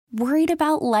Worried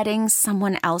about letting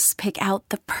someone else pick out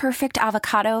the perfect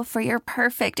avocado for your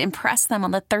perfect impress them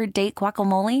on the third date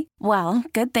guacamole? Well,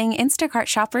 good thing Instacart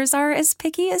shoppers are as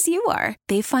picky as you are.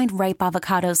 They find ripe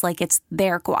avocados like it's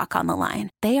their guac on the line.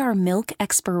 They are milk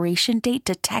expiration date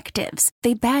detectives.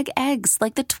 They bag eggs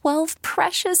like the 12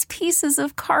 precious pieces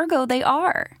of cargo they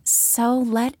are. So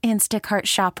let Instacart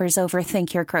shoppers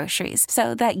overthink your groceries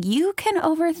so that you can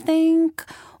overthink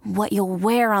what you'll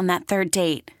wear on that third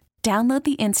date. Download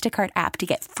the Instacart app to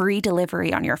get free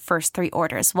delivery on your first 3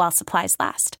 orders while supplies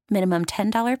last. Minimum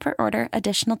 $10 per order.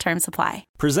 Additional terms apply.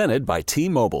 Presented by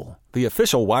T-Mobile, the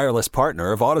official wireless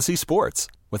partner of Odyssey Sports.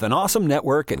 With an awesome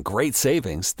network and great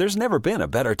savings, there's never been a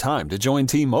better time to join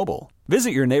T-Mobile. Visit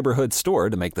your neighborhood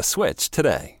store to make the switch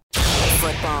today.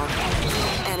 Football,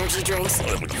 energy drinks,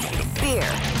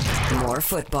 beer, more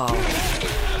football.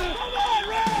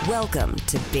 Welcome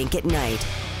to Bink at Night.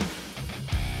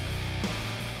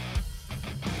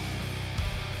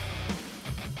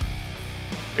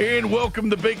 And welcome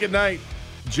to Bink at Night.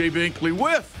 Jay Binkley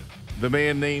with the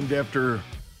man named after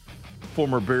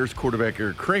former Bears quarterback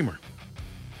Eric Kramer.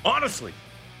 Honestly,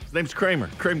 his name's Kramer.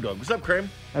 Kramer Dog. What's up, Kramer?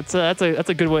 That's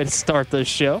a good way to start this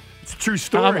show. It's a true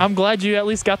story. I'm glad you at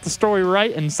least got the story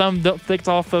right, and some picked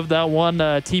off of that one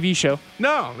TV show.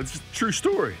 No, it's a true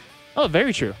story. Oh,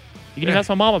 very true. You can even ask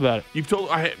my mom about it. You've told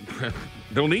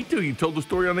don't need to. You told the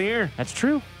story on the air. That's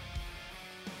true.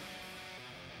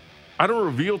 I don't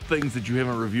reveal things that you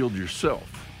haven't revealed yourself.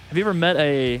 Have you ever met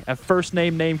a first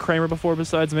name named Kramer before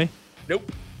besides me?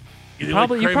 Nope. You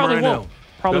probably won't.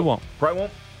 Probably won't. Probably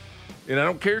won't. And I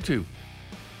don't care to.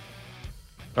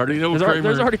 I already know Kramer.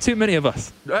 There's already too many of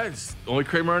us. That's the only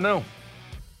Kramer I know.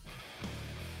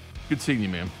 Good seeing you,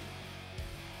 man.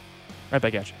 Right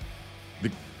back at you.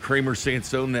 The Kramer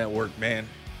Sansone Network, man.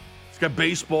 It's got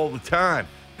baseball all the time.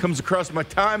 Comes across my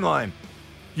timeline.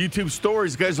 YouTube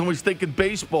stories, guys always thinking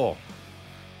baseball.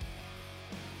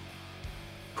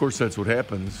 Of course, that's what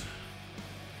happens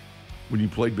when you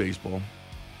play baseball.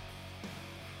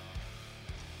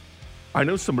 I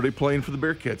know somebody playing for the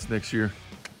Bearcats next year.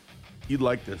 You'd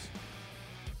like this.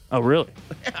 Oh, really?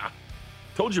 Yeah.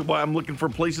 Told you why I'm looking for a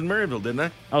place in Maryville, didn't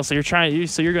I? Oh, so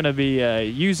you're going to be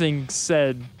using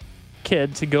said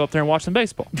kid to go up there and watch some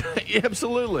baseball? Yeah,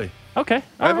 absolutely. Okay.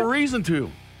 I have a reason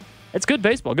to. It's good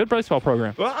baseball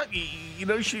program. Well,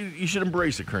 you should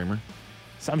embrace it, Kramer.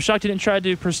 So I'm shocked you didn't try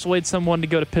to persuade someone to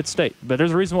go to Pitt State, but there's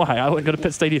a reason why I wouldn't go to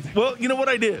Pitt State either. Well, you know what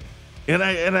I did, and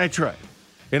I tried,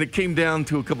 and it came down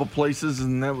to a couple places,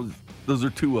 and those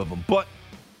are 2 of them. But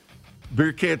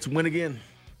Bearcats win again.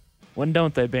 When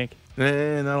don't they, Bink?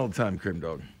 Not all the time, Crim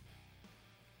Dog.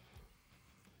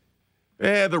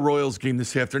 The Royals game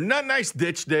this afternoon. Not nice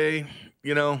ditch day,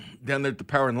 down there at the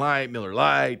Power and Light, Miller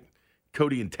Lite.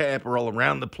 Cody and Tap are all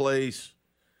around the place.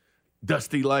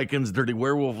 Dusty Likens, Dirty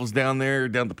Werewolf was down there,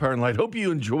 down at the Power and Light. Hope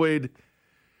you enjoyed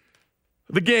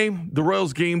the game, the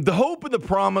Royals game, the hope and the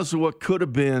promise of what could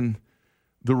have been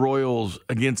the Royals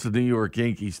against the New York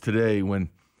Yankees today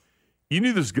when you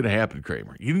knew this was going to happen,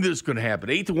 Kramer. You knew this was going to happen.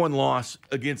 8-1 loss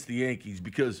against the Yankees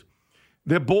because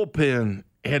their bullpen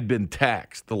had been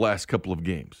taxed the last couple of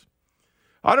games.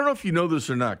 I don't know if you know this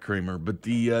or not, Kramer, but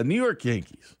the New York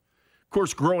Yankees, of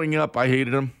course, growing up, I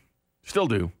hated them. Still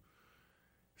do.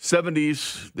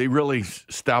 70s, they really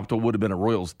stopped what would have been a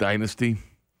Royals dynasty.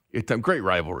 It's a great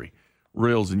rivalry,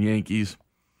 Royals and Yankees.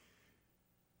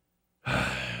 Would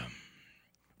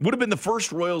have been the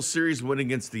first Royals series win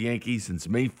against the Yankees since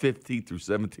May 15th through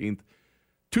 17th,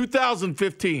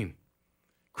 2015.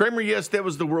 Kramer, yes, that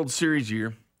was the World Series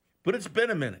year, but it's been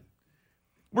a minute.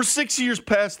 We're 6 years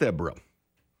past that, bro.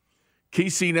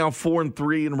 KC now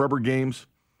 4-3 in rubber games.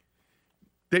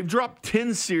 They've dropped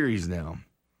 10 series now.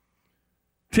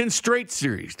 10 straight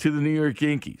series to the New York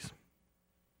Yankees.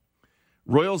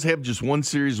 Royals have just one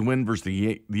series win versus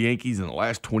the Yankees in the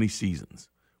last 20 seasons.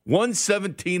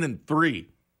 117-3.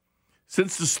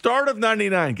 Since the start of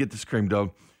 99, get this, Cream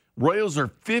Dog, Royals are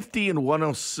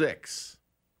 50-106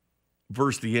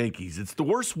 versus the Yankees. It's the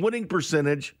worst winning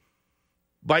percentage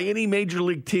by any major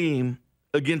league team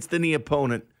against any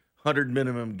opponent, 100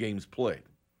 minimum games played.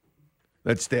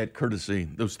 Those stats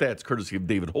courtesy of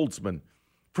David Holtzman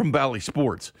from Bally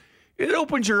Sports. It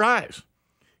opens your eyes.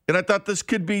 And I thought this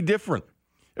could be different.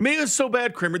 I mean, it was so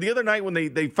bad, Kramer. The other night when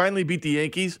they finally beat the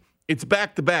Yankees, it's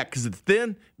back-to-back because it's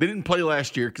thin. They didn't play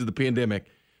last year because of the pandemic.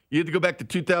 You had to go back to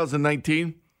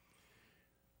 2019.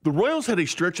 The Royals had a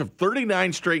stretch of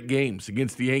 39 straight games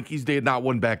against the Yankees. They had not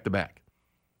won back-to-back.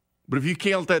 But if you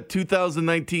count that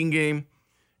 2019 game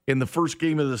and the first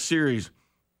game of the series,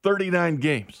 39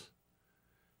 games.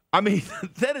 I mean,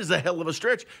 that is a hell of a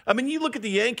stretch. I mean, you look at the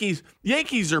Yankees.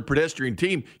 Yankees are a pedestrian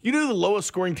team. You know who the lowest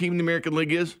scoring team in the American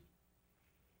League is?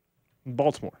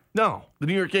 Baltimore. No, the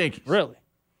New York Yankees. Really?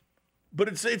 But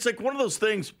it's like one of those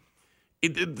things.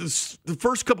 The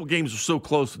first couple games were so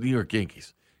close to the New York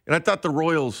Yankees. And I thought the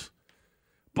Royals,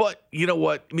 but you know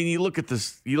what? I mean, you look at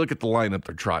this, you look at the lineup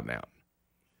they're trotting out.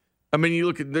 I mean, you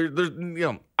look at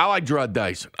I like Gerard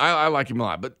Dyson. I like him a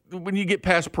lot. But when you get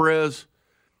past Perez,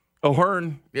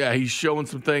 O'Hearn, yeah, he's showing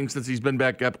some things since he's been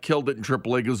back up. Killed it in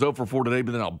AAA. Goes 0 for 4 today.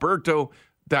 But then Alberto,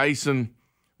 Dyson,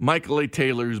 Michael A.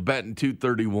 Taylor, who's batting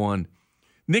 .231.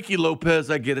 Nicky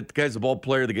Lopez, I get it. The guy's a ball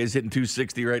player. The guy's hitting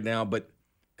 .260 right now. But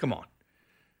come on.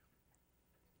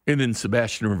 And then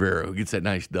Sebastian Rivera, who gets that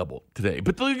nice double today.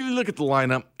 But you look at the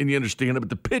lineup, and you understand it. But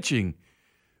the pitching,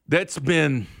 that's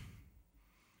been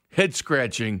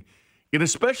head-scratching, and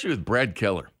especially with Brad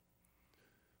Keller.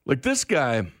 Like this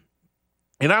guy,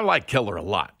 and I like Keller a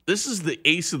lot. This is the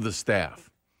ace of the staff.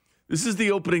 This is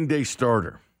the opening day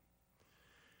starter.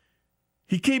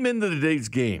 He came into today's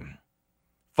game.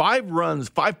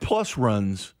 5+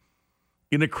 runs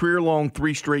in a career-long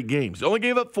 3 straight games. Only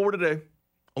gave up 4 today.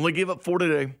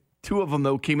 2 of them,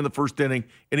 though, came in the first inning,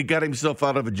 and he got himself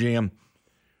out of a jam.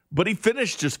 But he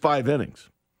finished just 5 innings.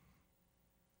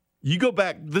 You go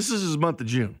back, this is his month of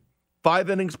June. 5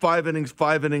 innings, 5 innings,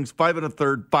 5 innings, 5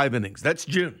 1/3, 5 innings. That's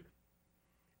June.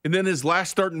 And then his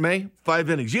last start in May, 5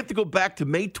 innings. You have to go back to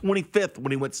May 25th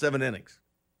when he went 7 innings.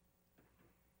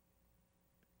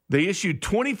 They issued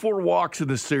 24 walks in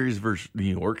this series versus New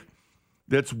York.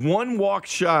 That's 1 walk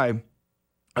shy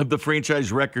of the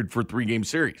franchise record for a 3-game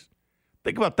series.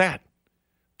 Think about that.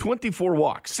 24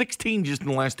 walks, 16 just in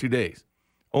the last 2 days.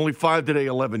 Only 5 today,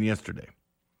 11 yesterday.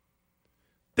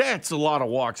 That's a lot of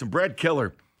walks. And Brad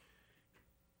Keller,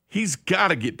 he's got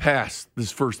to get past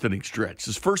this first inning stretch.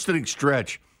 This first inning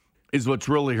stretch is what's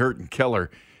really hurting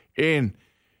Keller. And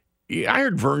I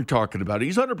heard Vern talking about it.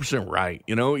 He's 100% right.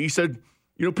 He said,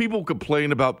 people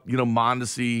complain about,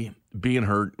 Mondesi being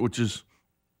hurt, which is,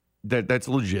 that's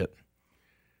legit.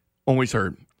 Always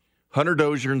hurt. Hunter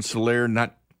Dozier and Soler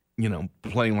not,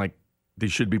 playing like they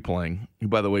should be playing. Who,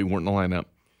 by the way, weren't in the lineup.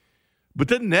 But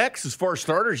then next, as far as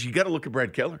starters, you got to look at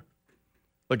Brad Keller.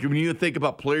 Like when you think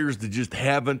about players that just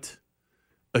haven't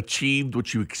achieved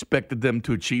what you expected them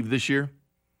to achieve this year,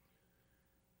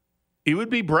 it would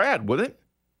be Brad, wouldn't it?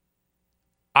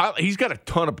 He's got a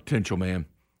ton of potential, man.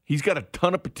 He's got a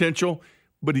ton of potential,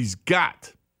 but he's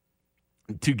got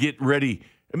to get ready.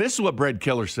 And this is what Brad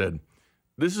Keller said.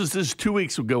 This is 2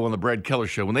 weeks ago on the Brad Keller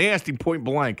Show. When they asked him point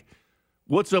blank,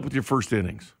 what's up with your first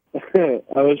innings?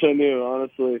 I wish I knew,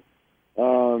 honestly.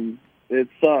 It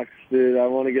sucks, dude. I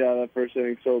want to get out of that first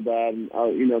inning so bad. And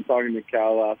talking to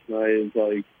Cal last night, it's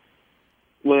like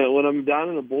when I'm down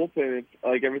in the bullpen, it's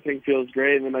like everything feels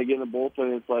great, and then I get in the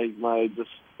bullpen, it's like my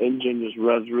engine just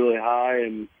revs really high,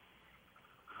 and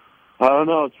I don't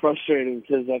know. It's frustrating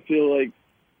because I feel like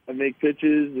I make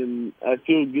pitches and I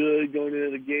feel good going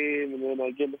into the game, and then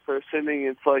I get in the first inning,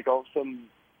 it's like all of a sudden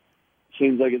it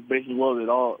seems like it's bases loaded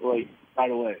all like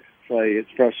right away. It's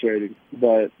frustrating,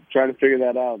 but trying to figure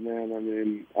that out, man. I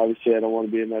mean, obviously I don't want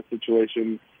to be in that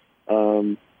situation,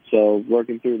 so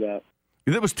working through that.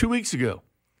 That was 2 weeks ago.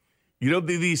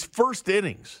 These first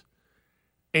innings,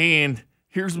 and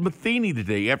here's Matheny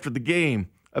today after the game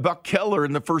about Keller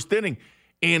in the first inning,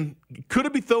 and could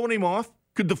it be throwing him off?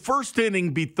 Could the first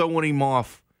inning be throwing him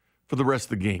off for the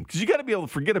rest of the game? Because you got to be able to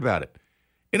forget about it.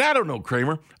 And I don't know,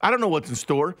 Kramer. I don't know what's in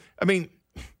store. I mean,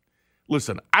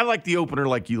 listen, I like the opener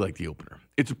like you like the opener.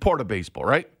 It's a part of baseball,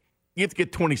 right? You have to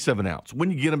get 27 outs.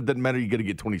 When you get them, it doesn't matter. You got to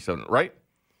get 27, right?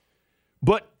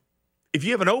 But if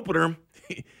you have an opener,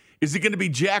 is he going to be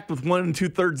jacked with 1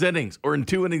 2/3 innings? Or in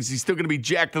 2 innings, he's still going to be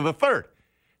jacked to the third?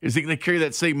 Is he going to carry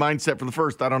that same mindset for the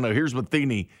first? I don't know. Here's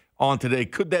Matheny on today.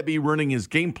 Could that be ruining his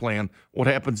game plan? What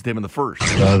happens to him in the first?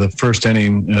 The first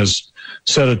inning has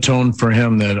set a tone for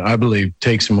him that I believe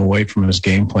takes him away from his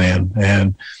game plan.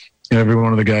 And every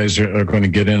one of the guys are going to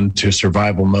get into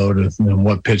survival mode and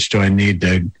what pitch do I need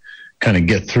to kind of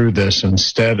get through this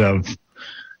instead of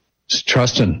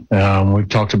trusting. We've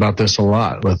talked about this a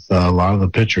lot with a lot of the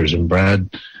pitchers, and Brad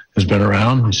has been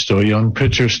around. He's still a young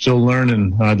pitcher, still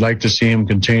learning. I'd like to see him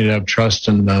continue to have trust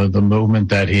in the movement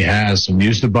that he has and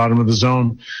use the bottom of the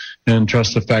zone and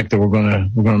trust the fact that we're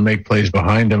going to make plays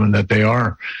behind him and that they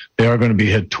are going to be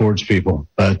hit towards people.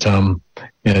 But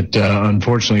it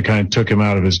unfortunately kind of took him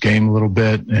out of his game a little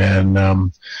bit, and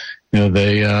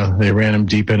they ran him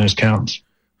deep in his counts.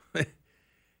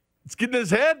 It's getting in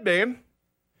his head, man.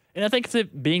 And I think it's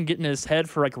it being getting in his head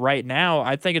for like right now.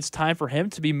 I think it's time for him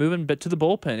to be moving to the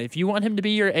bullpen. If you want him to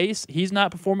be your ace, he's not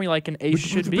performing like an ace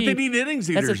should be. But they need innings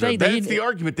eaters. That's the thing. That's the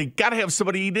argument. They got to have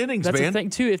somebody eat innings, That's man. the thing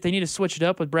too. If they need to switch it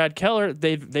up with Brad Keller,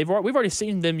 we've already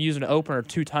seen them use an opener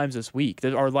 2 times this week,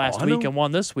 or last week and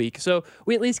one this week. So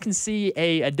we at least can see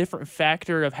a different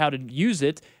factor of how to use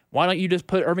it. Why don't you just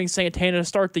put Irving Santana to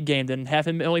start the game, then have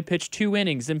him only pitch 2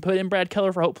 innings, then put in Brad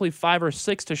Keller for hopefully 5 or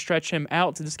 6 to stretch him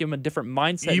out to just give him a different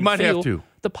mindset. You might have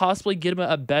to possibly get him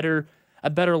a better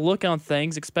look on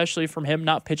things, especially from him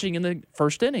not pitching in the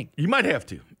first inning. You might have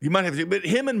to. But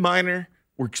him and Minor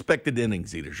were expected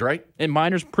innings eaters, right? And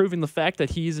Minor's proving the fact that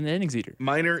he's an innings eater.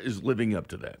 Minor is living up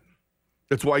to that.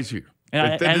 That's why he's here.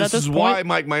 And this is why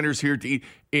Mike Minor's here to eat.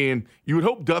 And you would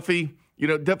hope Duffy.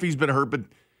 Duffy's been hurt, but.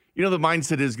 The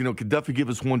mindset is, could Duffy give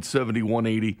us 170,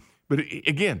 180? But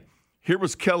again, here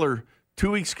was Keller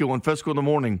 2 weeks ago on Fesco in the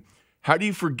Morning. How do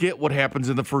you forget what happens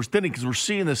in the first inning? Because we're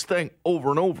seeing this thing over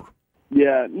and over.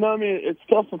 Yeah, no, I mean, it's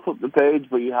tough to flip the page,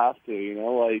 but you have to,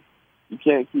 you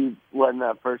can't keep letting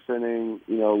that first inning,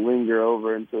 linger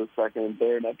over into the second and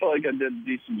third. I felt like I did a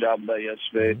decent job of that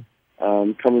yesterday,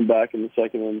 coming back in the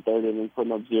second and third inning,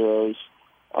 putting up zeros.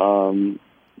 Fourth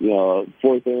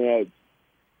inning,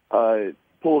 I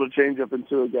pulled a changeup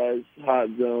into a guy's hot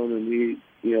zone, and he,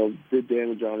 did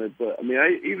damage on it. But,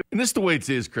 And this is the way it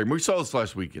is, Kramer. We saw this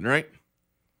last weekend, right?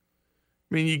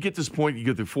 I mean, you get this point, you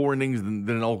get through 4 innings, and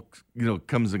then it all,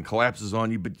 comes and collapses on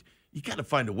you. But you got to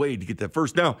find a way to get that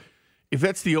first. Now, if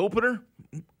that's the opener,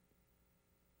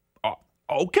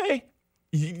 okay.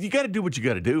 You got to do what you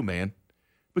got to do, man.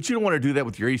 But you don't want to do that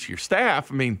with your ace, your staff.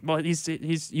 I mean, well,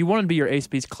 you want him to be your ace,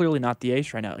 but he's clearly not the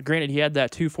ace right now. Granted, he had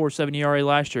that 2.47 ERA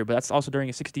last year, but that's also during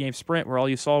a 60-game sprint where all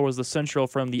you saw was the Central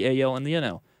from the AL and the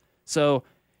NL. So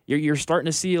you're starting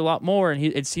to see a lot more, and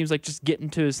it seems like just getting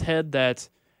to his head that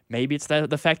maybe it's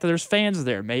the fact that there's fans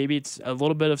there, maybe it's a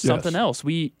little bit of something else.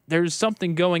 There's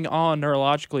something going on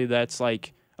neurologically that's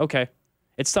like, okay,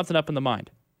 it's something up in the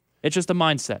mind. It's just a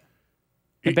mindset.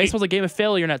 And baseball's a game of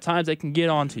failure, and at times they can get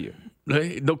onto you.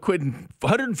 No quitting.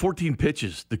 114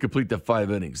 pitches to complete that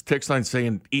 5 innings. Text line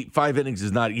saying 5 innings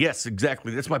is not. Yes,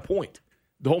 exactly. That's my point.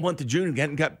 The whole month of June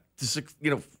hadn't got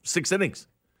to 6 innings.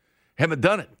 Haven't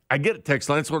done it. I get it, text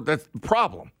line. That's the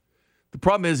problem. The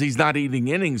problem is he's not eating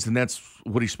innings, and that's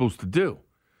what he's supposed to do.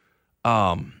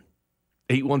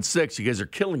 816, you guys are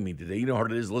killing me today. You know how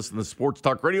hard it is to listen to sports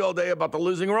talk radio all day about the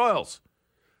losing Royals.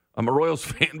 I'm a Royals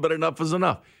fan, but enough is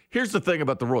enough. Here's the thing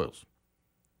about the Royals.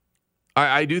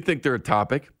 I do think they're a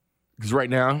topic because right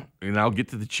now, and I'll get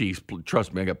to the Chiefs.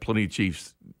 Trust me, I got plenty of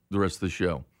Chiefs the rest of the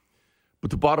show.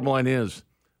 But the bottom line is,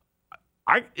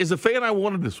 as a fan, I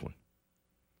wanted this one.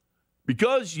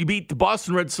 Because you beat the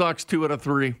Boston Red Sox 2 out of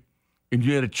 3, and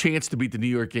you had a chance to beat the New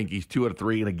York Yankees 2 out of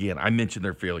 3. And again, I mentioned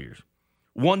their failures.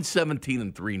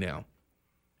 117-3 now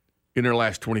in their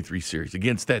last 23 series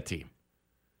against that team.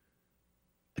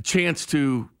 A chance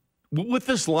to, with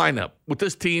this lineup, with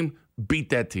this team, beat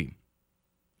that team.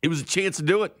 It was a chance to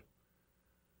do it.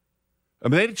 I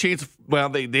mean, they had a chance. Well,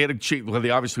 they had a chance. Well,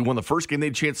 they obviously won the first game. They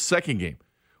had a chance the second game.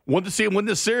 Wanted to see them win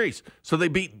this series. So they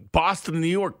beat Boston and New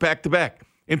York back-to-back.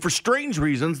 And for strange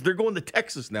reasons, they're going to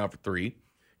Texas now for 3.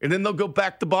 And then they'll go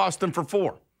back to Boston for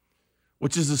 4,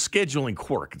 which is a scheduling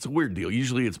quirk. It's a weird deal.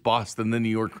 Usually it's Boston, then New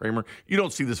York, Kramer. You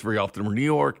don't see this very often. We're New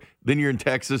York, then you're in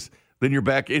Texas, then you're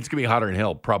back. It's going to be hotter than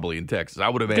hell probably in Texas, I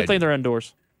would imagine. Good thing they're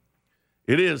indoors.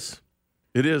 It is.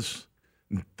 It is.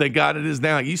 Thank God it is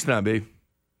now. It used to not be.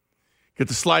 Get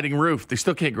the sliding roof. They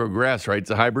still can't grow grass, right? It's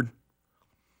a hybrid.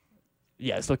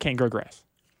 Yeah, it still can't grow grass.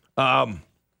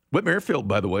 Whit Merrifield,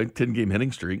 by the way, 10-game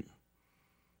hitting streak.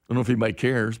 I don't know if anybody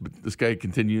cares, but this guy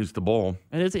continues to ball.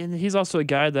 And he's also a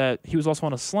guy that he was also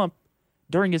on a slump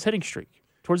during his hitting streak.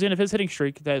 Towards the end of his hitting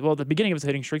streak, the beginning of his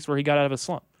hitting streaks where he got out of a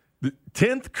slump. The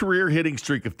 10th career hitting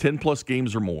streak of 10-plus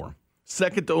games or more.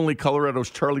 Second to only Colorado's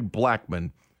Charlie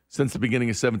Blackmon since the beginning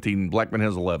of 17. Blackmon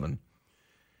has 11.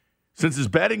 Since his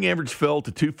batting average fell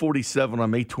to .247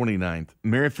 on May 29th,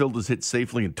 Merrifield has hit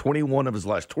safely in 21 of his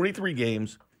last 23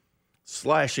 games,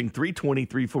 slashing .320,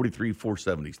 .343,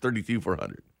 .470, 32 for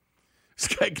 100. This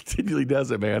guy continually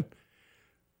does it, man.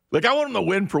 Like, I want him to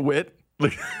win for Whit.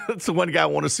 Like, that's the one guy I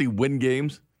want to see win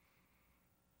games.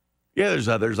 Yeah, there's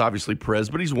others, obviously Perez,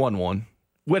 but he's won one.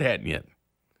 Whit hadn't yet.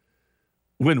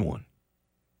 Win one.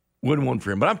 Win one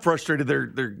for him. But I'm frustrated.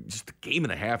 They're just a game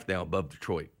and a half now above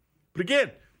Detroit. But again,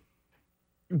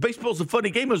 baseball's a funny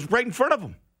game. It was right in front of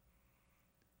them.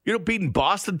 You know, beating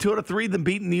Boston 2 out of 3, then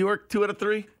beating New York 2 out of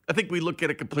 3. I think we look at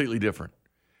it completely different.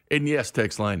 And yes,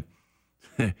 text line,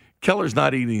 Keller's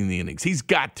not eating the innings. He's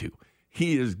got to.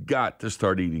 He has got to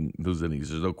start eating those innings.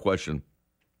 There's no question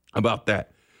about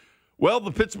that? Well,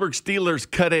 the Pittsburgh Steelers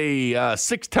cut a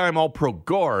 6-time All-Pro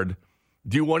guard.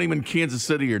 Do you want him in Kansas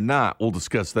City or not? We'll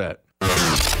discuss that.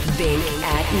 Bink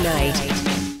at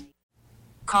night.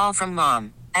 Call from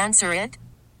mom. Answer it.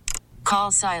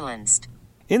 Call silenced.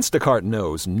 Instacart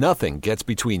knows nothing gets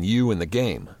between you and the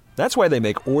game. That's why they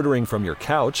make ordering from your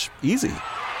couch easy.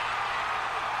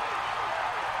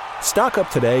 Stock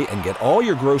up today and get all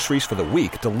your groceries for the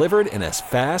week delivered in as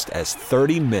fast as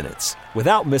 30 minutes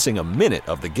without missing a minute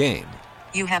of the game.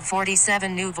 You have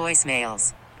 47 new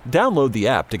voicemails. Download the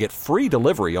app to get free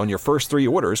delivery on your first 3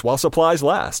 orders while supplies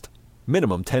last.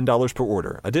 Minimum $10 per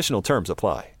order. Additional terms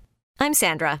apply. I'm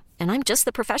Sandra, and I'm just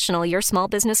the professional your small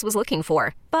business was looking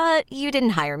for. But you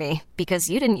didn't hire me because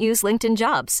you didn't use LinkedIn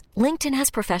Jobs. LinkedIn has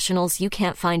professionals you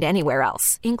can't find anywhere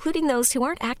else, including those who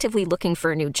aren't actively looking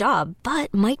for a new job,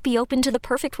 but might be open to the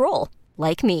perfect role,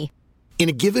 like me. In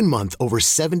a given month, over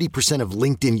 70% of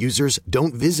LinkedIn users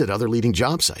don't visit other leading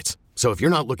job sites. So if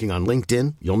you're not looking on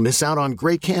LinkedIn, you'll miss out on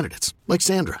great candidates like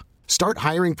Sandra. Start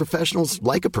hiring professionals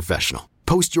like a professional.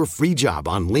 Post your free job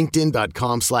on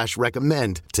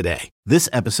linkedin.com/recommend today. This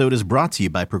episode is brought to you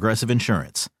by Progressive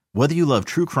Insurance. Whether you love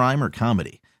true crime or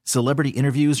comedy, celebrity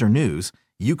interviews or news,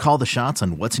 you call the shots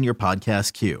on what's in your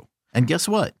podcast queue. And guess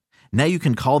what? Now you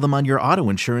can call them on your auto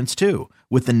insurance too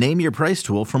with the Name Your Price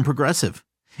tool from Progressive.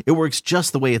 It works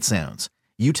just the way it sounds.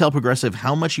 You tell Progressive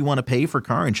how much you want to pay for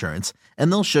car insurance, and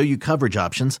they'll show you coverage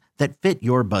options that fit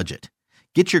your budget.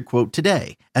 Get your quote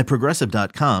today at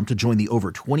Progressive.com to join the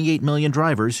over 28 million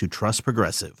drivers who trust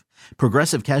Progressive.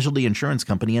 Progressive Casualty Insurance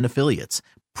Company and Affiliates.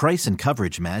 Price and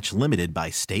coverage match limited by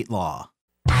state law.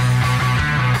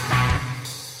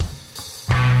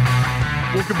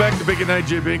 Welcome back to Bink at Night.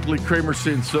 Jay Binkley, Kramer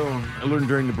Sansone. I learned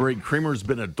during the break Kramer's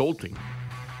been adulting.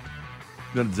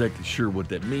 Not exactly sure what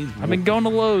that means. I've been going to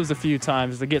Lowe's a few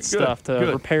times to get stuff to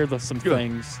repair some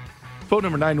things. Phone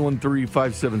number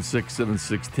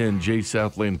 913-576-7610, J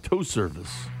Southland Tow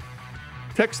Service.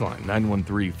 Text line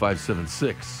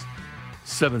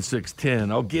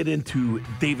 913-576-7610. I'll get into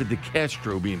David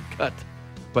DeCastro being cut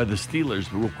by the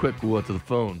Steelers, but real quick, we'll go to the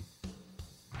phone.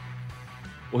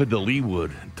 We'll head to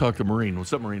Leawood and talk to Maureen.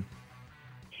 What's up, Maureen?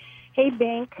 Hey,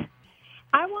 Bink.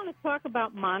 I want to talk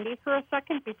about Mondi for a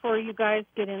second before you guys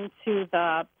get into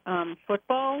the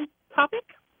football topic.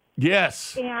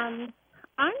 Yes. And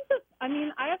I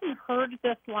haven't heard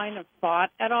this line of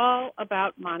thought at all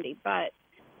about Mondi, but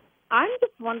I'm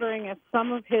just wondering if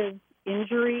some of his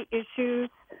injury issues,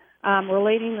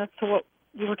 relating this to what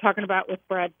you were talking about with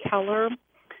Brad Keller,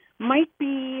 might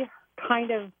be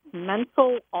kind of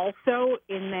mental also,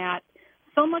 in that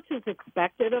so much is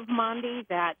expected of Mondi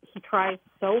that he tries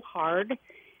so hard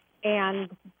and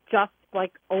just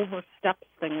like oversteps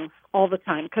things all the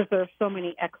time because there are so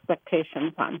many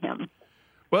expectations on him.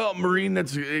 Well, Maureen,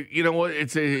 that's, you know what,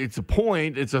 it's a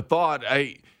point, it's a thought.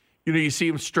 You see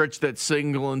him stretch that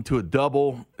single into a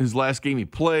double his last game he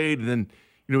played, and then,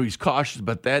 he's cautious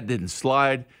about that, didn't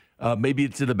slide. Maybe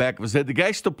it's in the back of his head. The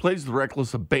guy still plays with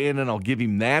reckless abandon, I'll give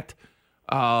him that.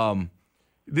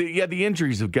 The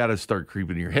injuries have got to start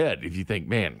creeping in your head if you think,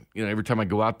 man, every time I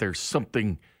go out there,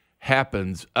 something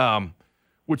happens,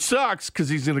 which sucks because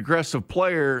he's an aggressive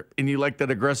player and you like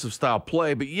that aggressive style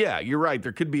play. But, yeah, you're right.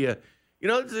 There could be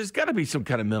there's got to be some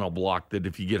kind of mental block that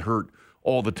if you get hurt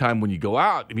all the time when you go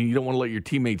out, you don't want to let your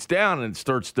teammates down and it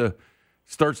starts to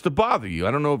bother you.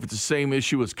 I don't know if it's the same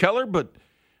issue as Keller, but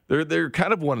they're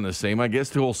kind of one and the same, I guess,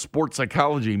 the whole sports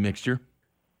psychology mixture.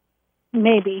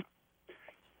 Maybe.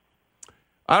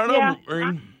 I don't know,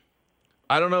 Maureen.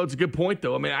 I don't know. It's a good point,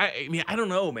 though. I don't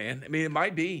know, man. It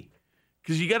might be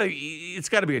because it's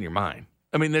got to be in your mind.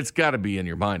 That's got to be in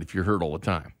your mind if you're hurt all the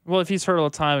time. Well, if he's hurt all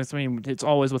the time, it's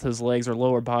always with his legs or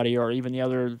lower body, or even the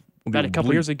other. About a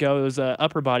couple years ago, it was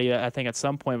upper body, I think, at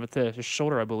some point with his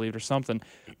shoulder, I believe, or something.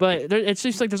 But it's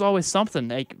just like there's always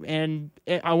something. And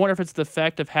I wonder if it's the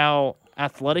effect of how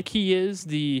athletic he is,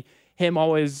 him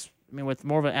always, with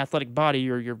more of an athletic body,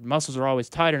 your muscles are always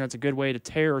tighter, and that's a good way to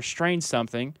tear or strain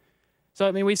something. So,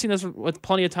 we've seen this with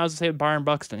plenty of times, say, with Byron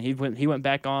Buxton. He went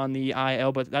back on the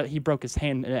IL, but he broke his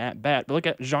hand at bat. But look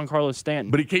at Giancarlo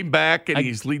Stanton. But he came back, and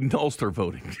he's leading All-Star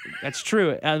voting. That's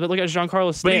true. But look at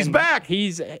Giancarlo Stanton. But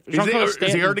he's back.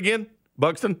 Is he hurt again,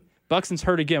 Buxton? Buxton's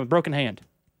hurt again with broken hand.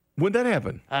 When did that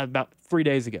happen? About 3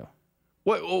 days ago.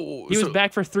 What? He was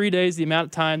back for 3 days, the amount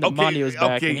of time that Mondi was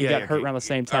back, and he got hurt around the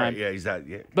same time. Right, he's out.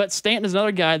 Yeah. But Stanton is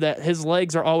another guy that his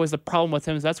legs are always the problem with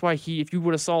him. That's why if you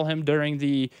would have saw him during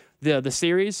the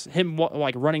series, him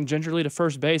running gingerly to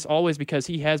first base, always because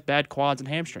he has bad quads and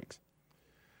hamstrings.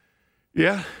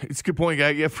 Yeah, it's a good point.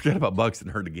 I forgot about Buxton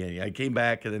hurt again. Yeah, he came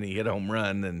back and then he hit a home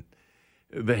run, and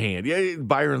the hand. Yeah,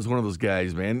 Byron's one of those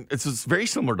guys, man. It's very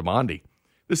similar to Mondi.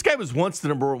 This guy was once the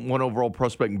number 1 overall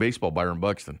prospect in baseball, Byron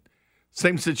Buxton.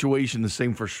 Same situation, the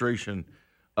same frustration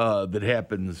that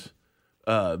happens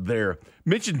there.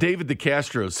 Mentioned David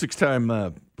DeCastro,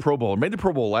 6-time Pro Bowler. Made the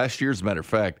Pro Bowl last year, as a matter of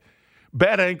fact.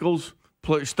 Bad ankles.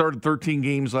 Started 13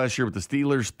 games last year with the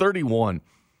Steelers, 31.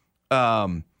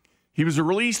 He was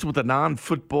released with a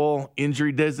non-football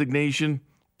injury designation.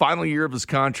 Final year of his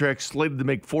contract, slated to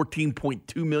make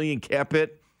 $14.2 million cap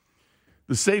hit.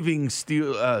 The savings saves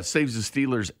the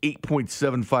Steelers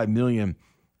 $8.75 million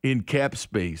in cap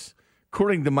space.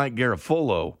 According to Mike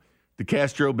Garafolo,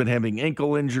 DeCastro been having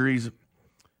ankle injuries.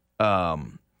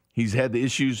 He's had the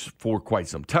issues for quite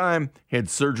some time. Had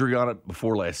surgery on it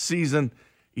before last season.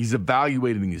 He's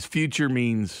evaluating his future,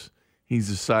 means he's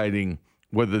deciding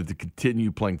whether to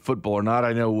continue playing football or not.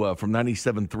 I know from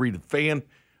 97.3 The Fan,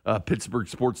 Pittsburgh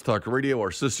Sports Talk Radio, our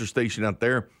sister station out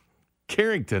there,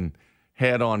 Carrington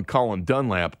had on Colin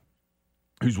Dunlap,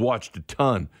 who's watched a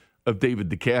ton of David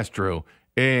DeCastro,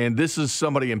 and this is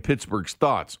somebody in Pittsburgh's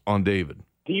thoughts on David.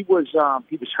 He was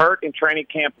hurt in training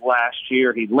camp last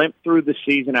year. He limped through the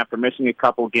season after missing a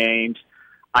couple games.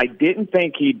 I didn't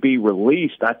think he'd be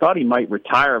released. I thought he might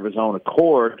retire of his own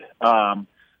accord,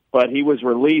 but he was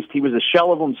released. He was a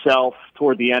shell of himself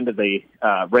toward the end of the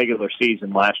regular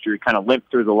season last year. He kind of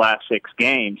limped through the last 6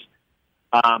 games.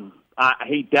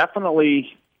 He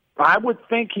definitely, I would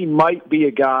think he might be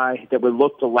a guy that would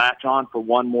look to latch on for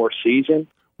one more season.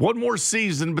 One more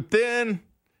season, but then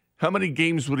how many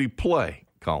games would he play,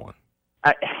 Colin?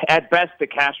 At best,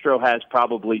 DeCastro has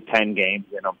probably 10 games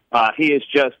in him. He is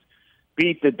just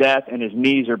beat to death, and his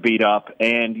knees are beat up.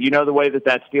 And you know the way that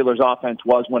Steelers offense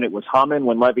was when it was humming,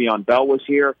 when Le'Veon Bell was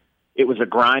here? It was a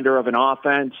grinder of an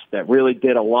offense that really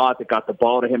did a lot, that got the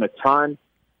ball to him a ton.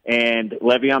 And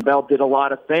Le'Veon Bell did a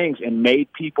lot of things and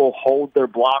made people hold their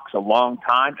blocks a long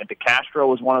time. And DeCastro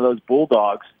was one of those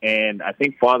bulldogs, and I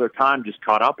think Father Time just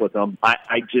caught up with him.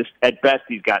 I just, at best,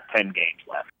 he's got 10 games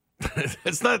left.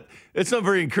 It's not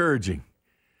very encouraging.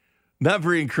 Not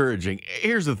very encouraging.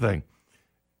 Here's the thing.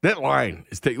 That line,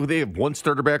 they have one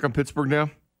starter back on Pittsburgh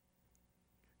now?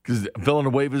 Because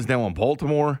Villanueva's now on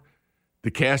Baltimore.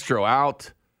 DeCastro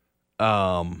out.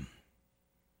 Pouncey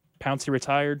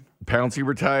retired. Pouncey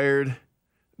retired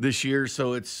this year,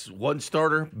 so it's one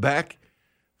starter back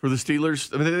for the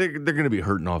Steelers. I mean, they're going to be a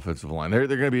hurting offensive line. They're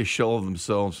going to be a shell of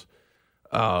themselves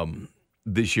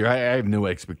this year. I have no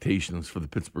expectations for the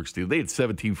Pittsburgh Steelers. They had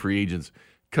 17 free agents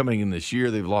coming in this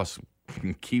year. They've lost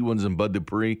key ones in Bud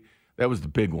Dupree. That was the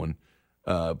big one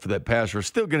for that pass rush.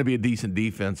 Still going to be a decent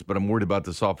defense, but I'm worried about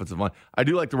this offensive line. I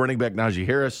do like the running back, Najee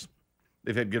Harris.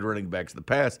 They've had good running backs in the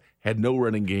past. Had no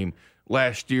running game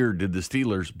last year, did the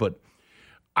Steelers. But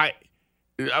I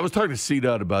was talking to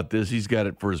C-Dot about this. He's got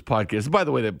it for his podcast. And by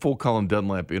the way, that full Colin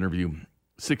Dunlap interview,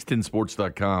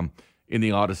 610sports.com in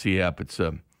the Odyssey app. It's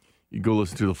you go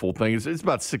listen to the full thing. It's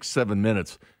about 6-7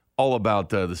 minutes, all about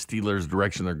the Steelers'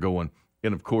 direction they're going.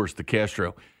 And, of course,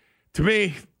 DeCastro. To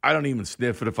me, I don't even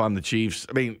sniff it if I'm the Chiefs.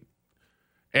 I mean,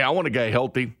 hey, I want a guy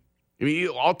healthy. I mean,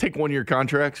 I'll take 1-year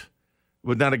contracts,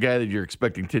 but not a guy that you're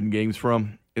expecting 10 games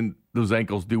from. And those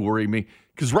ankles do worry me.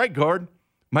 Because right guard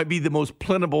might be the most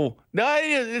plentiful. No,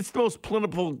 it's the most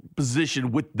plentiful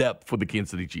position with depth for the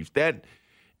Kansas City Chiefs. That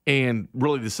and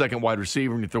really the second wide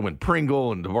receiver. And you throw in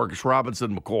Pringle and Demarcus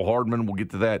Robinson, Mecole Hardman. We'll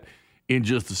get to that in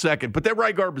just a second. But that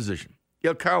right guard position.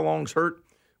 Yeah, Kyle Long's hurt.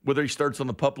 Whether he starts on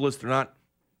the PUP list or not,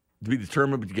 to be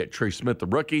determined. But you got Trey Smith, the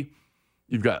rookie.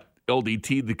 You've got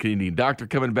LDT, the Canadian doctor,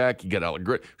 coming back. You got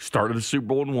Allegretti, started the Super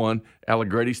Bowl and won.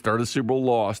 Allegretti started the Super Bowl,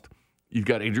 lost. You've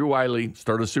got Andrew Wiley,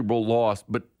 started the Super Bowl, lost,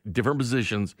 but different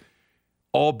positions,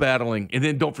 all battling. And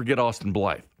then don't forget Austin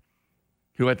Blythe,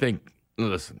 who I think,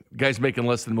 listen, guy's making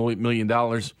less than $1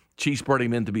 million. Chiefs brought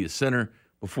him in to be a center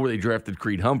before they drafted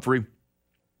Creed Humphrey.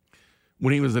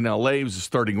 When he was in L.A., he was a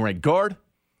starting right guard.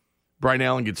 Brian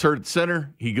Allen gets hurt at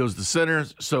center. He goes to center.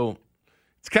 So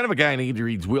it's kind of a guy in Andy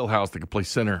Reid's wheelhouse that can play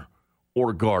center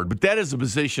or guard. But that is a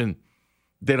position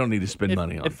they don't need to spend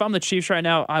money on. If I'm the Chiefs right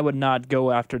now, I would not go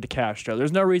after DeCastro.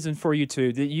 There's no reason for you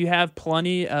to. You have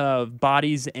plenty of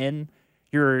bodies in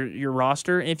your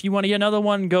roster. If you want to get another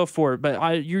one, go for it.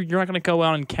 But you're not going to go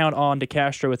out and count on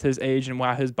DeCastro with his age and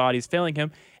why his body's failing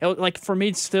him. Like for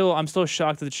me, I'm still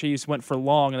shocked that the Chiefs went for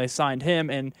Long and they signed him.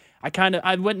 And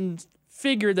I wouldn't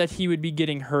figure that he would be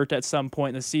getting hurt at some point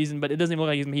in the season, but it doesn't look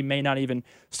like he may not even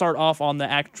start off on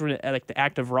the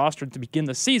active roster to begin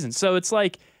the season. So it's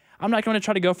like, I'm not going to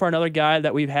try to go for another guy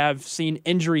that we have seen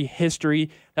injury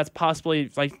history that's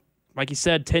possibly, like you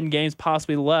said, 10 games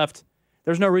possibly left.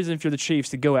 There's no reason if you're the Chiefs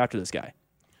to go after this guy.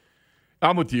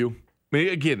 I'm with you. I mean,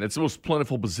 again, it's the most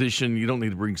plentiful position. You don't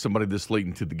need to bring somebody this late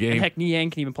into the game. And heck, Niang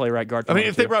can even play right guard. I mean,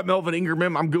 if they brought Melvin Ingram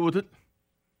in, I'm good with it.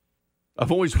 I've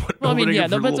always wanted Melvin Ingram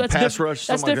for a little pass rush.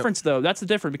 That's different, though. That's the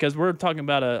difference because we're talking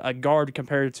about a guard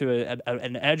compared to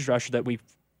an edge rusher that we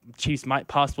Chiefs might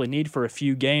possibly need for a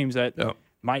few games. That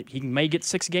he may get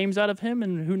 6 games out of him,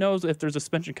 and who knows if there's a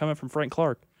suspension coming from Frank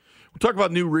Clark. We'll talk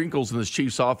about new wrinkles in this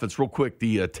Chiefs offense real quick.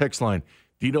 The text line.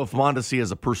 Do you know if Mondesi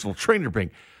has a personal trainer,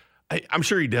 Bink? I'm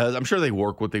sure he does. I'm sure they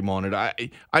work what they wanted.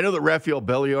 I know that Raphael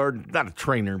Belliard, not a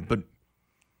trainer, but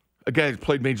a guy who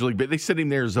played Major League. They sent him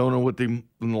to Arizona with him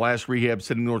in the last rehab,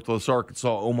 sent him Northwest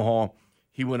Arkansas, Omaha.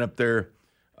 He went up there.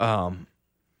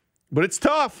 But it's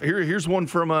tough. Here's one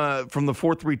from the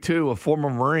 432, a former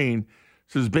Marine.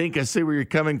 Says, Bink, I see where you're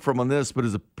coming from on this, but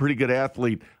as a pretty good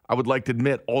athlete, I would like to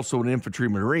admit, also an infantry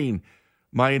Marine,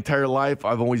 my entire life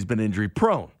I've always been injury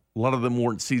prone. A lot of them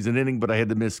weren't season ending, but I had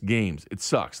to miss games. It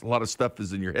sucks. A lot of stuff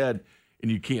is in your head, and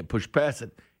you can't push past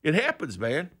it. It happens,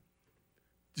 man.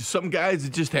 Some guys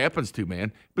it just happens to,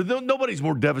 man. But nobody's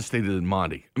more devastated than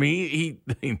Monty. I mean,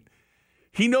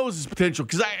 he knows his potential.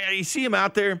 Because I see him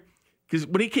out there. Because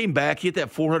when he came back, he hit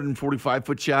that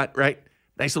 445-foot shot, right?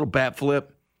 Nice little bat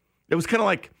flip. It was kind of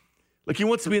like he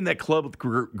wants to be in that club with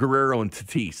Guerrero and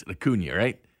Tatis and Acuna,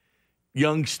 right?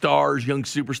 Young stars, young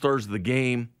superstars of the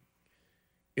game.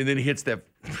 And then he hits that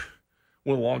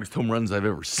one of the longest home runs I've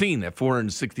ever seen, that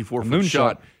 464-foot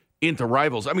shot into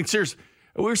rivals. I mean, seriously,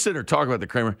 we were sitting there talking about the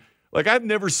Kramer. Like, I've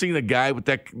never seen a guy with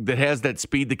that has that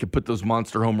speed that could put those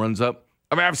monster home runs up.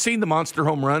 I mean, I've seen the monster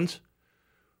home runs,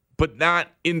 but not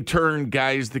in turn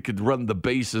guys that could run the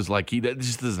bases like he does. It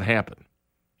just doesn't happen.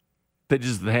 That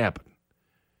just doesn't happen.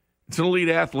 It's an elite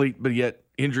athlete, but yet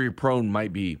injury-prone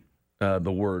might be the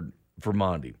word for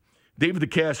Monty. David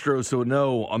DeCastro, so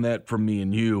no on that from me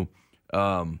and you.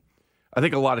 I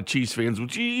think a lot of Chiefs fans,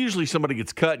 which usually somebody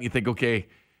gets cut and you think, okay,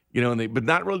 you know, but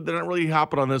they're not really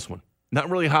hopping on this one. Not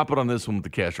really hopping on this one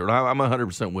with DeCastro. I'm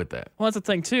 100% with that. Well, that's the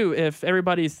thing, too. If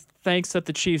everybody thinks that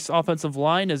the Chiefs' offensive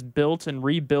line is built and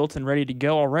rebuilt and ready to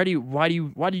go already, why do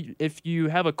you, if you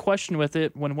have a question with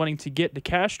it when wanting to get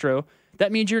DeCastro,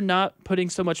 that means you're not putting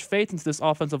so much faith into this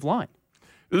offensive line.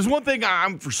 There's one thing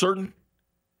I'm for certain.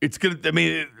 It's gonna. I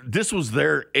mean, this was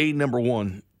their number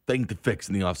one thing to fix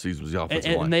in the offseason was the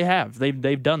offensive line. And they have.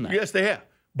 They've done that. Yes, they have.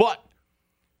 But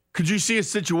could you see a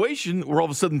situation where all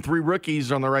of a sudden 3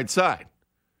 rookies are on the right side?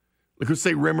 Like, let's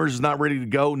say Rimmers is not ready to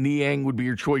go. Niang would be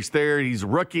your choice there. He's a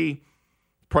rookie.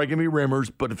 Probably going to be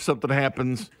Rimmers. But if something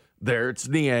happens there, it's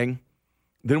Niang.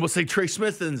 Then we'll say Trey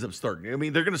Smith ends up starting. I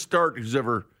mean, they're going to start who's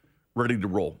ever ready to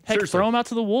roll. Heck, seriously. Throw them out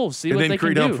to the Wolves. See and what then they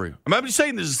Creed can do. Humphrey. I'm just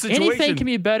saying there's a situation. Anything can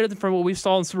be better than from what we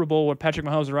saw in the Super Bowl where Patrick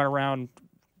Mahomes ran around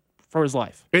for his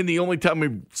life. And the only time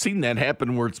we've seen that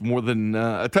happen where it's more than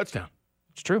a touchdown.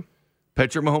 It's true.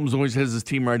 Patrick Mahomes always has his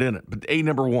team right in it. But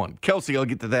number one. Kelsey, I'll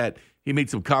get to that. He made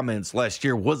some comments last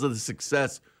year. Was it a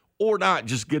success or not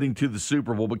just getting to the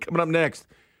Super Bowl? But coming up next,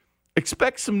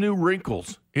 expect some new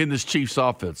wrinkles in this Chiefs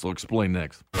offense. I'll explain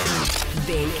next.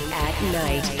 Bink at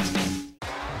night.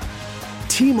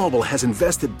 T-Mobile has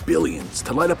invested billions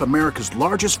to light up America's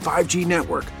largest 5G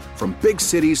network, from big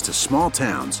cities to small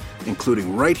towns,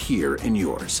 including right here in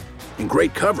yours. And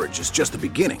great coverage is just the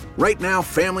beginning. Right now,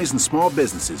 families and small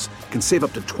businesses can save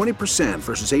up to 20%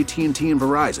 versus AT&T and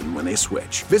Verizon when they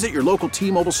switch. Visit your local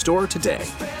T-Mobile store today.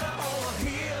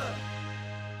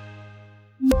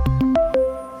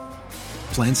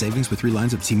 Plan savings with 3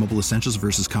 lines of T-Mobile Essentials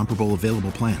versus comparable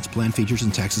available plans. Plan features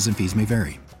and taxes and fees may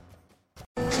vary.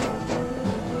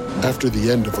 After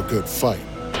the end of a good fight,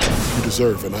 you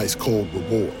deserve an ice-cold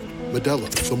reward. Modelo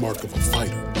is the mark of a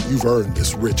fighter. You've earned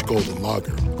this rich golden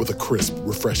lager with a crisp,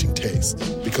 refreshing taste.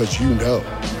 Because you know,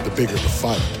 the bigger the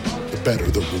fight, the better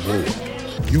the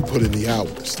reward. You put in the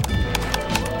hours,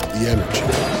 the energy,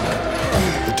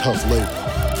 the tough labor.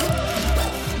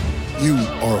 You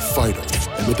are a fighter,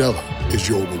 and Modelo is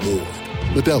your reward.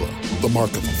 Modelo, the mark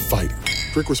of a fighter.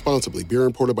 Drink responsibly. Beer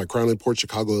imported by Crown Imports,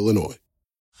 Chicago, Illinois.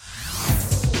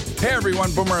 Hey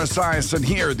everyone, Boomer Esiason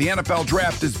here. The NFL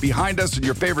Draft is behind us and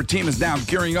your favorite team is now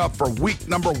gearing up for week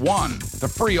number 1. The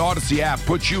free Odyssey app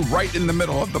puts you right in the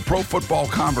middle of the pro football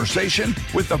conversation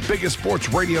with the biggest sports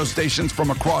radio stations from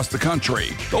across the country.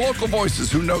 The local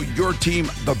voices who know your team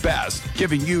the best,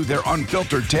 giving you their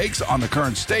unfiltered takes on the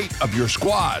current state of your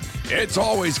squad. It's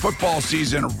always football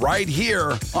season right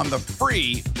here on the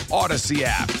free Odyssey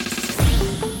app.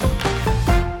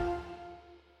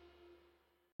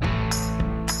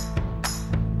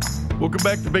 Welcome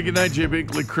back to Big at Night. Jay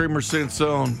Binkley, Kramer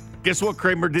Sansone. Guess what?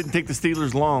 Kramer didn't take the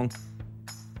Steelers long.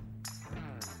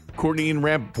 Courtney and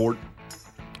Rappaport.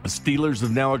 The Steelers have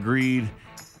now agreed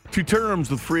to terms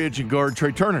with free agent guard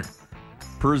Trey Turner.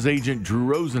 Per his agent Drew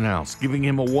Rosenhaus, giving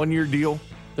him a 1-year deal.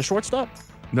 The shortstop?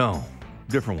 No,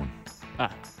 different one.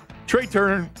 Trey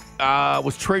Turner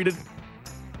was traded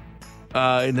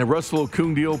in the Russell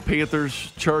Okung deal.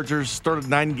 Panthers, Chargers, started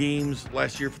 9 games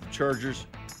last year for the Chargers.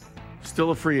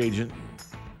 Still a free agent.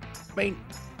 I mean,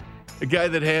 a guy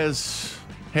that has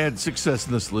had success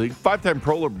in this league. 5-time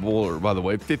Pro Bowler, by the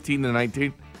way,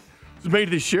 15-19. He's made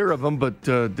his share of them, but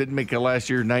didn't make it last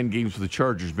year. 9 games for the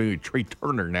Chargers. Maybe Trey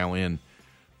Turner now in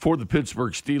for the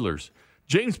Pittsburgh Steelers.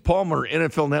 James Palmer,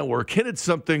 NFL Network, hinted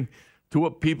something to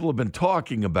what people have been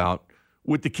talking about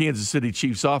with the Kansas City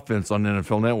Chiefs offense on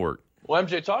NFL Network. Well,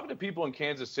 MJ, talking to people in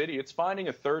Kansas City, it's finding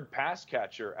a third pass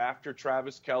catcher after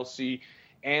Travis Kelce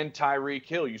and Tyreek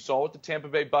Hill. You saw what the Tampa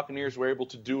Bay Buccaneers were able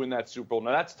to do in that Super Bowl.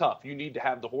 Now, that's tough. You need to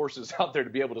have the horses out there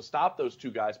to be able to stop those two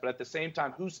guys. But at the same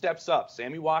time, who steps up?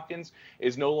 Sammy Watkins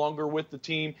is no longer with the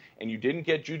team, and you didn't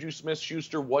get Juju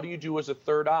Smith-Schuster. What do you do as a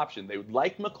third option? They would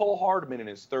like Mecole Hardman in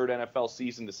his third NFL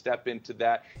season to step into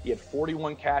that. He had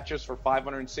 41 catches for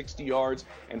 560 yards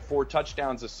and 4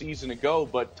 touchdowns a season ago.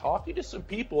 But talking to some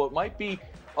people, it might be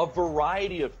a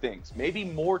variety of things. Maybe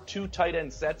more 2 tight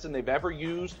end sets than they've ever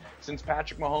used since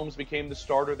Patrick Mahomes became the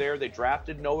starter there. They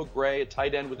drafted Noah Gray, a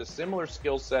tight end with a similar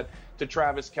skill set to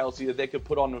Travis Kelce that they could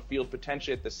put on the field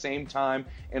potentially at the same time,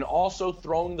 and also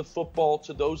throwing the football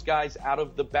to those guys out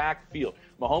of the backfield.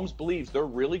 Mahomes believes they're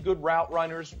really good route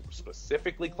runners,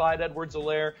 specifically Clyde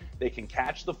Edwards-Helaire. They can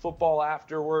catch the football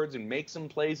afterwards and make some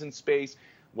plays in space.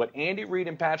 What Andy Reid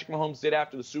and Patrick Mahomes did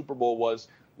after the Super Bowl was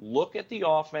look at the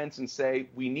offense and say,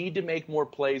 we need to make more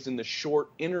plays in the short,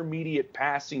 intermediate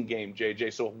passing game,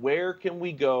 JJ. So where can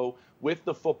we go with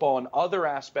the football and other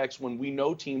aspects when we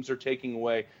know teams are taking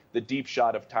away the deep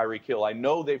shot of Tyreek Hill? I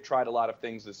know they've tried a lot of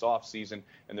things this offseason,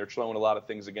 and they're throwing a lot of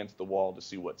things against the wall to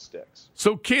see what sticks.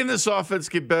 So can this offense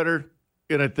get better?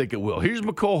 And I think it will. Here's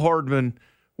Mecole Hardman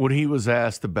when he was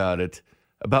asked about it,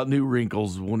 about new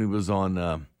wrinkles when he was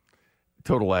on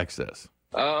Total Access.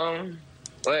 Well,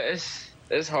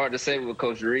 it's hard to say with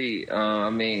Coach Reid. I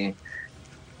mean,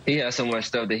 he has so much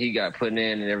stuff that he got put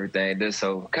in and everything.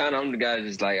 So kind of I'm the guy that's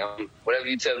just like, whatever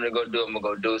you tell me to go do, I'm going to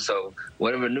go do. So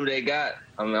whatever new they got,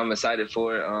 I'm excited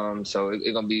for it. So it's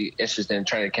going to be interesting in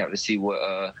training camp to see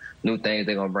what new things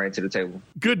they're going to bring to the table.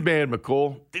 Good man,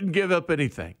 Mecole. Didn't give up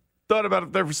anything. Thought about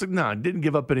it there for a second. No, didn't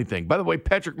give up anything. By the way,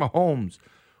 Patrick Mahomes,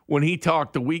 when he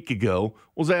talked a week ago,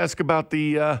 was asked about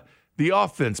the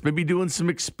offense, maybe doing some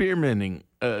experimenting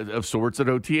of sorts at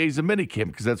OTAs and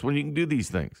minicamp, because that's when you can do these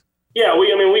things. Yeah,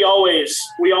 we always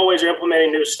are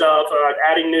implementing new stuff,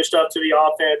 adding new stuff to the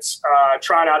offense,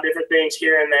 trying out different things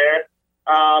here and there.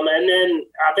 And then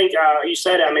I think you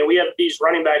said it. We have these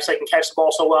running backs that can catch the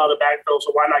ball so well in the backfield,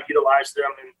 so why not utilize them?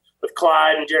 And with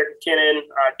Clyde and Jared McKinnon,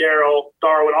 Darryl,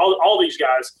 Darwin, all these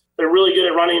guys, they're really good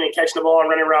at running and catching the ball and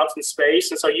running routes in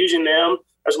space. And so using them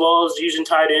as well as using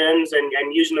tight ends and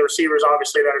using the receivers,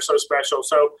 obviously, that are so special.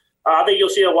 So I think you'll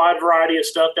see a wide variety of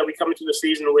stuff that we come into the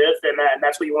season with, and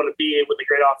that's what you want to be with a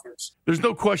great offense. There's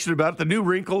no question about it. The new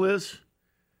wrinkle is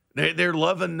they're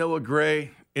loving Noah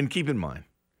Gray. And keep in mind,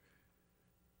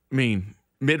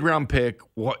 mid-round pick,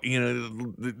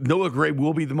 Noah Gray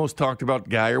will be the most talked about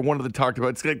guy, or one of the talked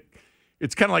about.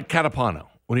 It's kind of like Catapano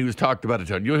when he was talked about a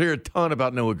ton. You'll hear a ton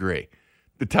about Noah Gray,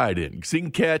 the tight end. Because he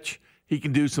can catch, he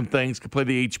can do some things, can play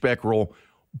the H-back role.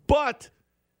 But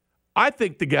I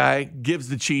think the guy gives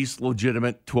the Chiefs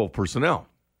legitimate 12 personnel.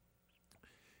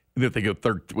 And if they go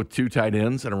with 2 tight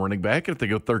ends and a running back, and if they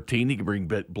go 13, he can bring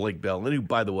Blake Bell in, who,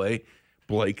 by the way,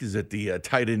 Blake is at the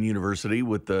tight end university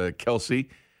with Kelce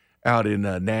out in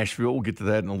Nashville. We'll get to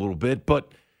that in a little bit.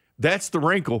 But that's the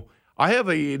wrinkle. I have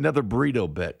another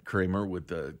burrito bet, Kramer,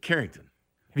 with Carrington.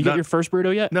 Have you got your first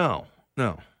burrito yet? No.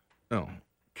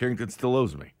 Carrington still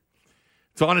owes me.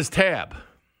 It's on his tab.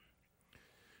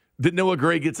 That Noah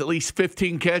Gray gets at least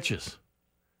 15 catches.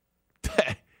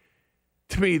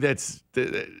 To me, that's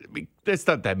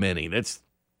not that many. That's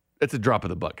a drop of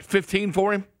the bucket. 15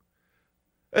 for him?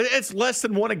 It's less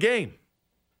than 1 a game.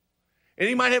 And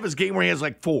he might have his game where he has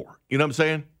like 4. You know what I'm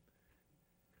saying?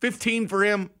 15 for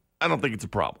him, I don't think it's a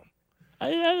problem. I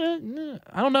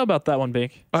don't know about that one,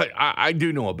 Bink. I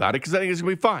do know about it because I think it's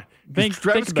going to be fine. Bink,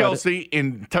 Travis Kelce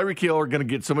and Tyreek Hill are going to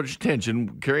get so much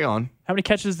attention. Carry on. How many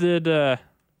catches did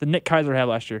Nick Keiser have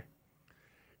last year?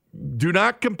 Do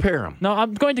not compare them. No,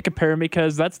 I'm going to compare him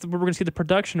because that's where we're going to see the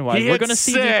production-wise. We're going to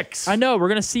see 6. I know. We're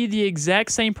going to see the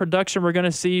exact same production we're going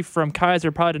to see from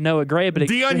Keiser probably to Noah Gray. But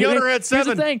Deion Yoder had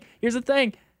 7. Here's the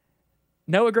thing.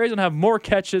 Noah Gray's going to have more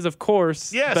catches, of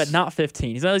course, but not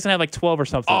 15. He's at least going to have like 12 or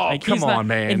something. Oh, come on,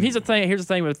 man. And here's the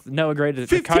thing with Noah Gray to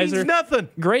 15's Kaiser. Nothing.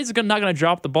 Gray's not going to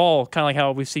drop the ball, kind of like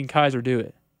how we've seen Kaiser do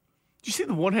it. Did you see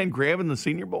the one-hand grab in the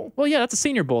Senior Bowl? Well, yeah, that's a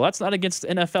Senior Bowl. That's not against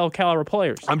NFL caliber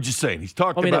players. I'm just saying. He's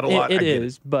talked about a lot. It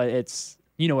is, but it's,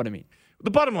 you know what I mean.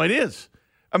 The bottom line is,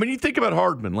 you think about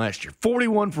Hardman last year,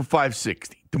 41 for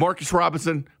 560. Demarcus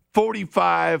Robinson,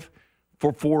 45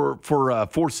 for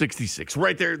 466.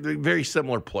 Right there, very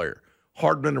similar player.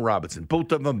 Hardman and Robinson,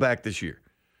 both of them back this year.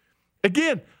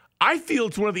 Again, I feel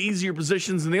it's one of the easier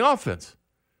positions in the offense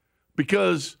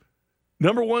because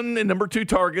number 1 and number 2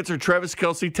 targets are Travis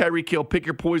Kelce, Tyreek Hill. Pick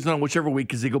your poison on whichever week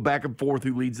because they go back and forth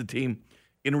who leads the team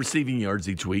in receiving yards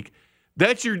each week.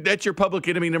 That's your public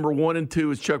enemy. Number 1 and 2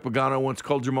 is Chuck Pagano, once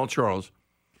called Jamal Charles.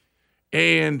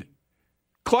 And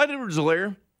Clyde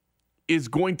Edwards-Helaire is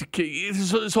going to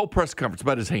his whole press conference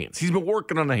about his hands. He's been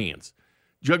working on the hands.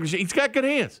 He's got good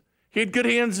hands. He had good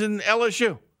hands in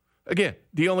LSU. Again,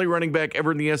 the only running back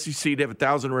ever in the SEC to have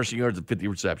 1,000 rushing yards and 50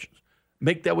 receptions.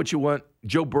 Make that what you want.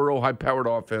 Joe Burrow, high-powered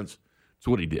offense. That's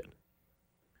what he did.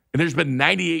 And there's been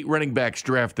 98 running backs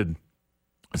drafted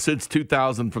since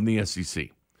 2000 from the SEC.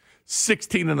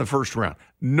 16 in the first round.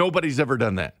 Nobody's ever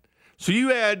done that. So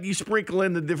you sprinkle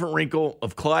in the different wrinkle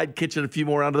of Clyde catching a few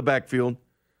more out of the backfield,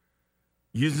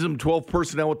 using some 12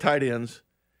 personnel with tight ends.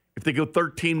 If they go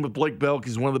 13 with Blake Bell,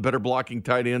 he's one of the better blocking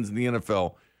tight ends in the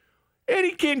NFL. And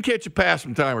he can catch a pass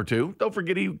from time or two. Don't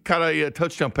forget he caught a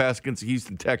touchdown pass against the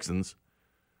Houston Texans.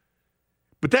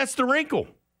 But that's the wrinkle.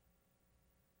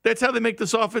 That's how they make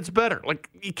this offense better. Like,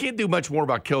 you can't do much more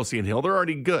about Kelce and Hill. They're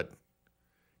already good.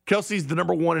 Kelce's the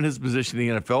number 1 in his position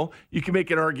in the NFL. You can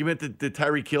make an argument that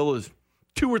Tyreek Hill is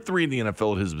 2 or 3 in the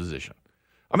NFL at his position.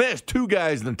 That's 2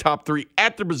 guys in the top 3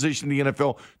 at their position in the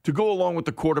NFL to go along with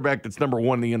the quarterback that's number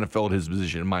 1 in the NFL at his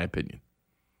position, in my opinion.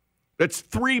 That's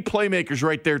 3 playmakers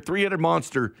right there, 3-headed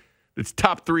monster that's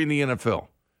top 3 in the NFL.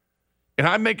 And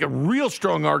I make a real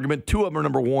strong argument 2 of them are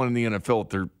number 1 in the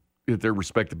NFL at their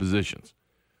respective positions.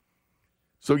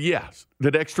 So, yes,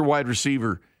 that extra wide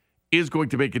receiver is going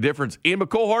to make a difference. And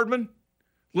Mecole Hardman,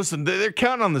 listen, they're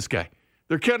counting on this guy.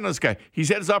 They're counting on this guy. He's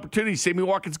had his opportunity. Sammy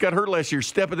Watkins got hurt last year.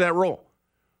 Step in that role.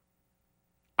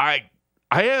 I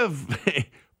have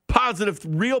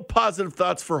real positive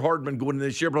thoughts for Hardman going into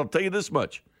this year, but I'll tell you this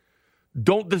much.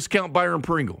 Don't discount Byron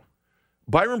Pringle.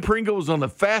 Byron Pringle was on the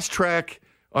fast track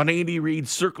on Andy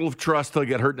Reid's circle of trust till he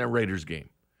got hurt in that Raiders game.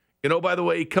 And, oh, by the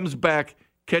way, he comes back,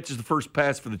 catches the first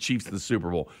pass for the Chiefs in the Super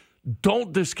Bowl.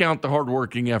 Don't discount the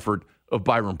hardworking effort of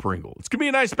Byron Pringle. It's going to be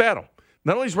a nice battle.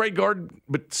 Not only is right guard,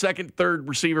 but second, third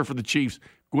receiver for the Chiefs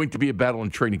going to be a battle in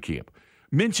training camp.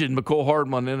 Mentioned Mecole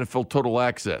Hardman on NFL Total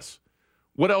Access.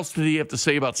 What else did he have to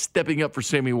say about stepping up for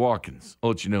Sammy Watkins? I'll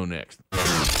let you know next.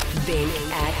 Bink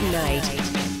at night.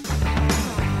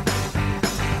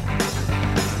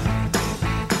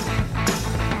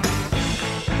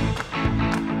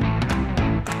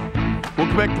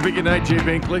 Welcome back to Big at Night, Jay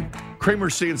Binkley. Kramer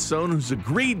Sansone, who's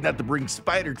agreed not to bring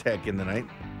Spider Tack in tonight.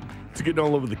 It's getting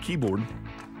all over the keyboard.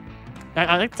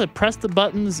 I like to press the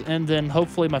buttons and then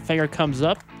hopefully my finger comes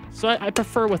up. So I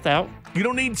prefer without. You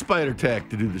don't need Spider Tack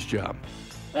to do this job.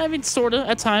 Sort of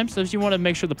at times. If you want to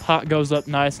make sure the pot goes up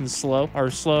nice and slow,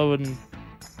 or slow and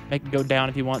make it go down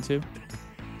if you want to.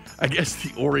 I guess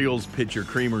the Orioles pitcher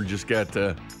Kramer just got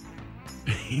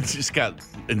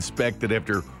inspected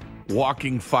after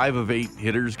walking 5 of 8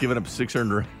 hitters, giving up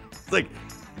 600. It's like,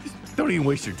 just don't even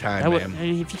waste your time, man.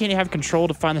 If you can't have control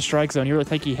to find the strike zone, you really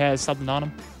think he has something on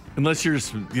him? Unless you're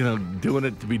just, doing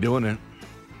it to be doing it,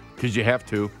 because you have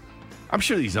to. I'm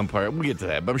sure these umpires, we'll get to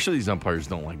that, but I'm sure these umpires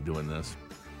don't like doing this.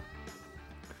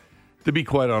 To be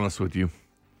quite honest with you.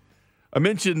 I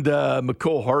mentioned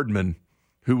Mecole Hardman,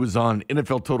 who was on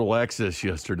NFL Total Access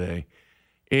yesterday,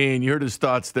 and you heard his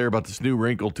thoughts there about this new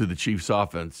wrinkle to the Chiefs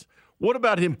offense. What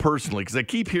about him personally? Because I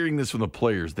keep hearing this from the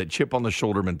players, that chip on the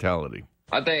shoulder mentality.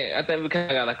 I think we kind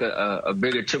of got like a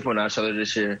bigger chip on our shoulder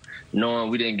this year,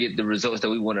 knowing we didn't get the results that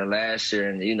we wanted last year,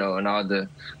 and and all the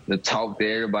talk that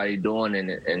everybody doing, and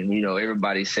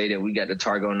everybody say that we got the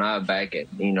target on our back, and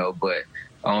but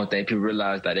I don't think people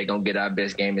realize that they're gonna get our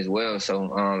best game as well.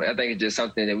 So I think it's just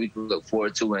something that we can look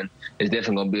forward to, and it's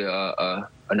definitely gonna be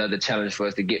another challenge for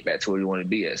us to get back to where we want to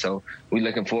be at. So we're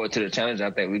looking forward to the challenge.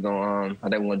 I think we're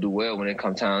gonna do well when it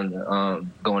comes time to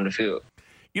go on the field.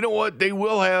 You know what? They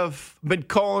will have been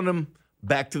calling them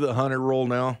back to the hunter role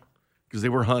now because they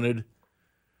were hunted.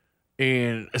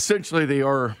 And essentially they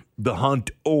are the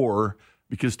hunter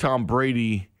because Tom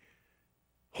Brady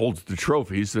holds the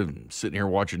trophies. I'm sitting here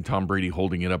watching Tom Brady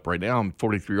holding it up right now. I'm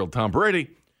 43-year-old Tom Brady.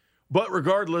 But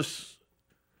regardless,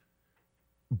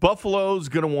 Buffalo's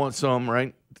going to want some,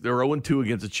 right? They're 0-2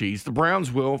 against the Chiefs. The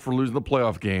Browns will for losing the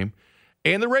playoff game.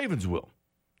 And the Ravens will.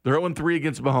 They're 0-3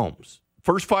 against Mahomes.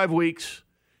 First 5 weeks,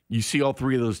 you see all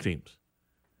three of those teams.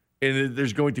 And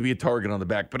there's going to be a target on the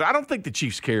back. But I don't think the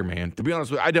Chiefs care, man. To be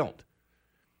honest with you, I don't.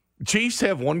 The Chiefs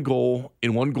have one goal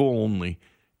and one goal only,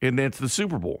 and that's the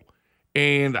Super Bowl.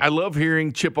 And I love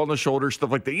hearing chip on the shoulder,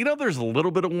 stuff like that. You know, there's a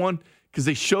little bit of one because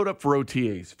they showed up for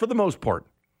OTAs for the most part.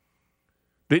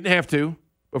 They didn't have to,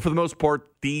 but for the most part,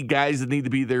 the guys that need to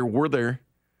be there were there.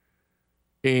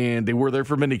 And they were there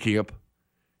for minicamp.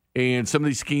 And some of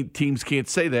these teams can't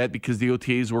say that because the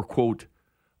OTAs were, quote,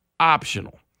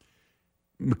 optional.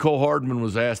 Mecole Hardman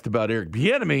was asked about Eric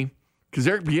Bieniemy because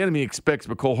Eric Bieniemy expects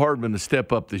Mecole Hardman to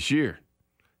step up this year.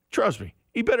 Trust me,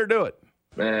 he better do it.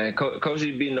 Man, Coach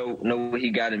B know what he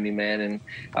got in me, man, and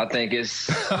I think it's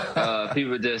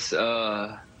people just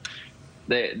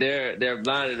they're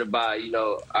blinded by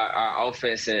our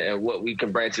offense and what we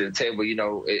can bring to the table.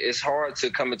 It's hard to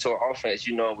come into our offense,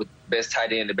 with the best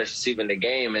tight end, the best receiver in the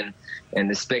game, and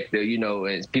expect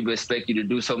and people expect you to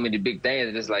do so many big things.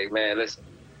 And it's like, man, listen,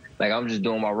 like I'm just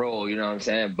doing my role, you know what I'm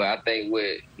saying? But I think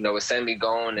with Sammy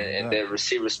gone and the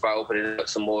receiver spot opening up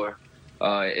some more.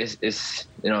 It's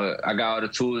I got all the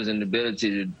tools and the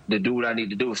ability to do what I need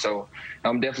to do. So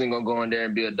I'm definitely going to go in there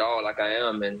and be a dog like I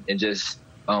am and just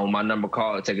my number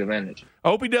call, take advantage. I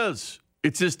hope he does.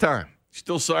 It's his time. He's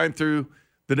still signed through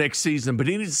the next season, but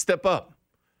he needs to step up.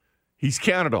 He's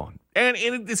counted on. And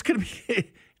it's going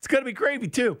to be gravy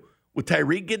too. With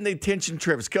Tyreek getting the attention,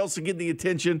 Travis Kelce getting the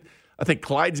attention. I think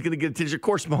Clyde's going to get attention. Of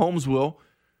course, Mahomes will.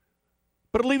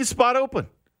 But it'll leave a spot open.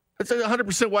 That's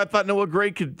 100% why I thought Noah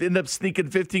Gray could end up sneaking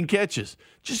 15 catches,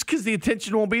 just because the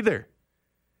attention won't be there.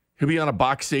 He'll be on a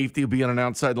box safety. He'll be on an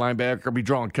outside linebacker. He'll be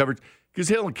drawing coverage because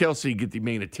Hill and Kelce get the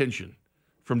main attention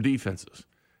from defenses.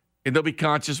 And they'll be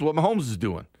conscious of what Mahomes is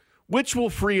doing, which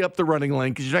will free up the running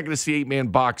lane because you're not going to see 8-man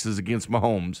boxes against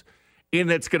Mahomes. And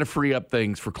that's going to free up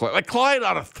things for Clyde. Like, Clyde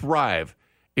ought to thrive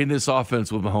in this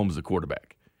offense with Mahomes the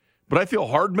quarterback. But I feel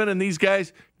Hardman and these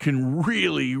guys can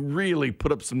really, really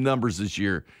put up some numbers this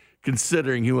year,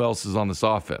 considering who else is on this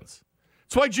offense.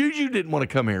 That's why Juju didn't want to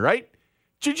come here, right?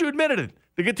 Juju admitted it.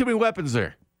 They get too many weapons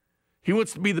there. He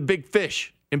wants to be the big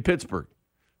fish in Pittsburgh.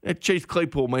 And Chase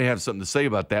Claypool may have something to say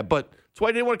about that, but that's why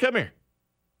he didn't want to come here.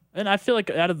 And I feel like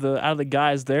out of the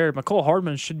guys there, Mecole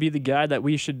Hardman should be the guy that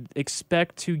we should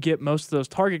expect to get most of those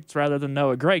targets rather than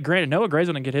Noah Gray. Granted, Noah Gray's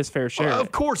going to get his fair share.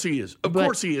 Of course he is. Of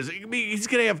course he is. I mean, he's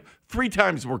going to have 3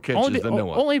 times more catches than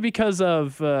Noah. Only because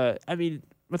of,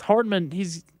 with Hardman,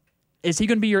 is he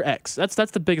going to be your X? That's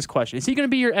the biggest question. Is he going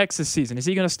to be your X this season? Is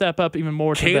he going to step up even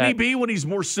more? Can he be when he's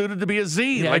more suited to be a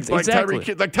Z? Yeah, exactly.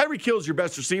 Tyreek Hill's your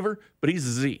best receiver, but he's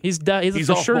a Z. He's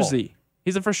a for sure Z.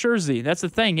 He's a for sure Z. That's the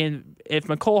thing. And if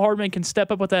Mecole Hardman can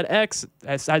step up with that X,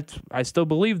 I still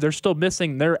believe they're still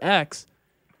missing their X.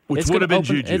 Which would have been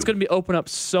Juju. It's going to be open up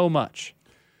so much.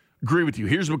 Agree with you.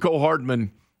 Here's Mecole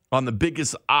Hardman on the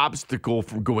biggest obstacle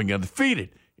from going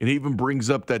undefeated. It even brings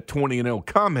up that 20-0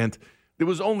 comment that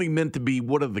was only meant to be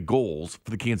what are the goals for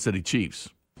the Kansas City Chiefs?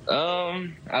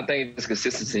 I think it's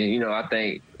consistency. I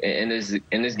think in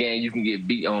this game you can get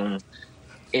beat on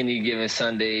any given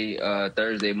Sunday,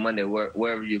 Thursday, Monday,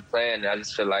 wherever you're playing. I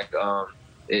just feel like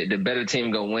the better team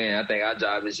gonna win. I think our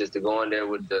job is just to go in there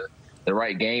with the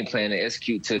right game plan and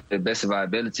execute to the best of our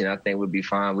ability, and I think we'll be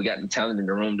fine. We got the talent in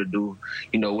the room to do,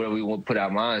 where we want to put our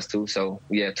minds to. So,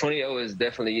 yeah, 20-0 is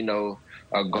definitely,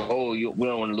 a goal. We don't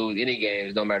want to lose any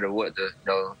games, no matter what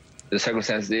the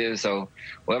circumstances is. So,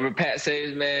 whatever Pat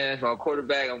says, man, my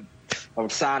quarterback, I'm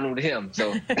signing with him.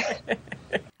 So,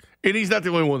 and he's not the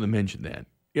only one to mention that.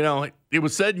 It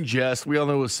was said in jest. We all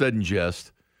know it was said in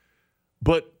jest.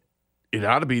 But it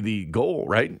ought to be the goal,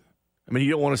 right? I mean,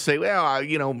 you don't want to say, well,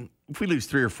 if we lose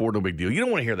 3 or 4, no big deal. You don't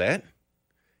want to hear that.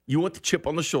 You want the chip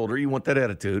on the shoulder. You want that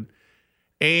attitude.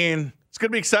 And it's going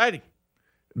to be exciting.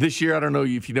 This year, I don't know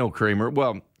if you know, Kramer.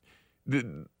 Well,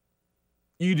 you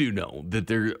do know that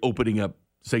they're opening up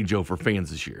St. Joe for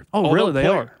fans this year. Oh, really? They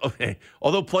are? Okay.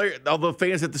 Although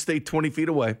fans have to stay 20 feet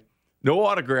away, no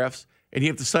autographs, and you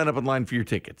have to sign up in line for your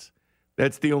tickets.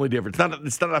 That's the only difference.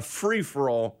 It's not a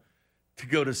free-for-all to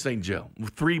go to St. Joe.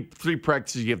 Three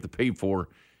practices you have to pay for.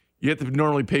 You have to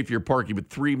normally pay for your parking, but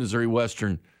 3 Missouri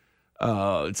Western,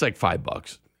 it's like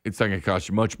 $5. It's not going to cost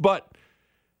you much, but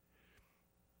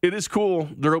it is cool.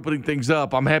 They're opening things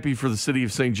up. I'm happy for the city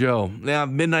of St. Joe. Now,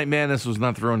 Midnight Madness was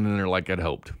not thrown in there like I'd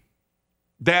hoped.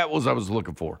 That was what I was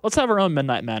looking for. Let's have our own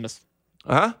Midnight Madness.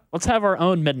 Huh? Let's have our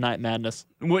own Midnight Madness.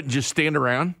 Wouldn't just stand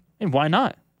around? And why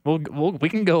not? We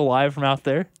can go live from out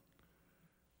there.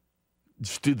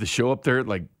 Just do the show up there at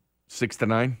like 6 to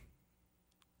 9.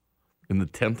 in the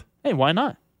 10th? Hey, why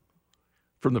not?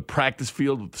 From the practice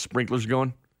field with the sprinklers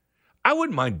going? I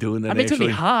wouldn't mind doing that. I mean, it's going to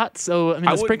be hot, so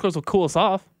the sprinklers will cool us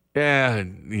off. Yeah,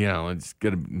 it's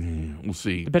going to, we'll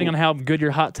see. Depending on how good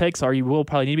your hot takes are, you will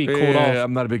probably need to be cooled off.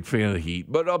 I'm not a big fan of the heat,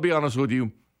 but I'll be honest with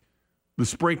you. The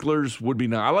sprinklers would be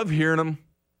nice. I love hearing them.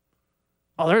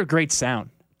 Oh, they're a great sound.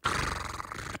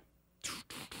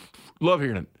 Love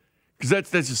hearing it. Because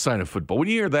that's a sign of football. When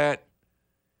you hear that,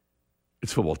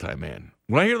 it's football time, man.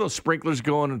 When I hear those sprinklers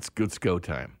going, it's go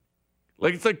time.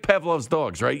 It's like Pavlov's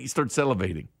dogs, right? You start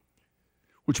salivating.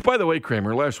 Which, by the way,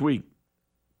 Kramer, last week,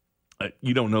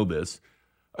 you don't know this,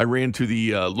 I ran to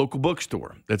the local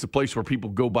bookstore. That's a place where people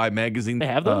go buy magazines. They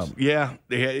have those? Yeah.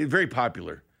 Very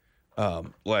popular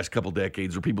last couple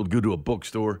decades where people go to a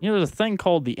bookstore. There's a thing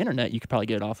called the internet you could probably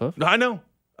get it off of. I know.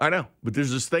 But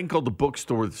there's this thing called the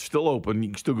bookstore that's still open. You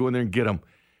can still go in there and get them.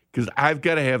 Because I've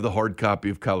got to have the hard copy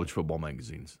of college football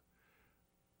magazines.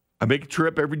 I make a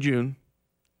trip every June.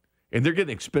 And they're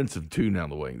getting expensive, too, now,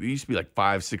 the way. They used to be like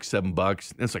 $5, $6,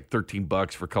 $7. That's like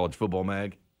 $13 for college football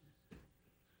mag.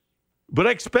 But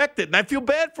I expect it, and I feel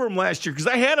bad for them last year because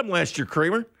I had them last year,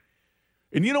 Kramer.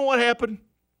 And you know what happened?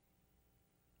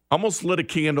 Almost lit a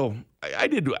candle. I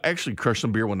did actually crush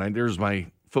some beer one night. There's my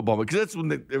football, because that's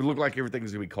when it looked like everything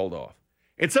was going to be called off.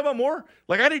 And some of them were.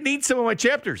 I didn't need some of my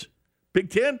chapters. Big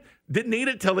Ten, didn't need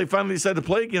it until they finally decided to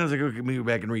play again. I was like, okay, let me go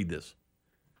back and read this.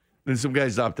 Then some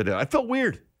guys opted out. I felt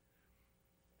weird.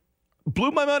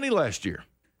 Blew my money last year.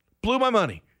 Blew my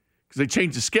money. Because they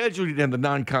changed the schedule. You didn't have the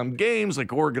non-com games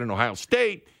like Oregon and Ohio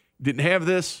State. Didn't have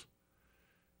this.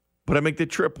 But I make the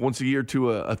trip once a year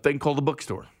to a thing called a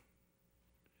bookstore.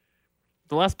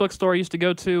 The last bookstore I used to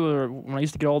go to, or when I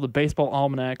used to get all the baseball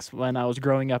almanacs when I was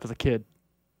growing up as a kid.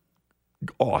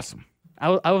 Awesome.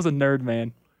 I was a nerd,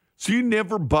 man. So you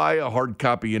never buy a hard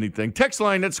copy of anything. Text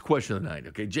line, that's the question of the night.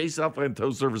 Okay, Jay Southland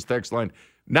Tow Service text line,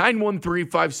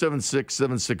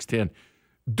 913-576-7610.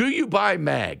 Do you buy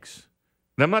mags?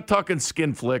 And I'm not talking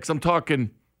skin flicks. I'm talking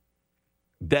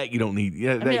that you don't need.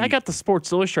 Yeah, I got the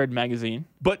Sports Illustrated magazine.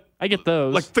 But I get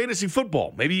those. Like fantasy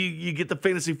football. Maybe you get the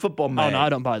fantasy football mag. Oh, no, I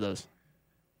don't buy those.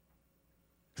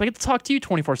 Because I get to talk to you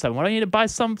 24/7. Why do I need to buy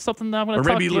something that I'm going to talk to you about?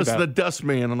 Or maybe you listen to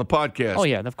Dustman on the podcast. Oh,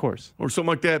 yeah, of course. Or something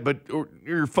like that, or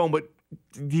your phone. But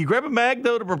do you grab a mag,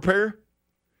 though, to prepare?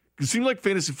 Because it seems like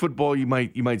fantasy football, you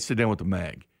might sit down with a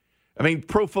mag. I mean,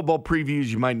 pro football previews,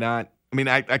 you might not. I mean,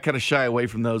 I kind of shy away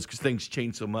from those because things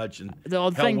change so much, and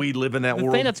we live in that world.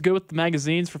 The thing that's good with the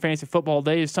magazines for fantasy football,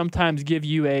 they sometimes give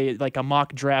you a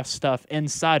mock draft stuff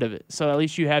inside of it. So at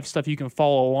least you have stuff you can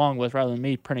follow along with rather than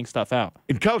me printing stuff out.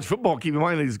 In college football, keep in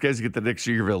mind these guys get that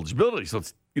extra year of eligibility. So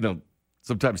it's,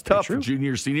 sometimes tough for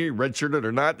junior, senior, redshirted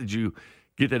or not. Did you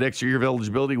get that extra year of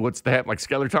eligibility? What's the happen? Like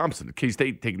Skylar Thompson at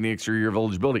K-State taking the extra year of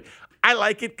eligibility. I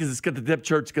like it because it's got the depth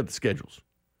chart, it's got the schedules.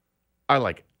 I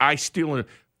like it.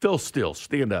 Phil Still,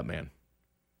 stand up, man.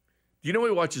 Do you know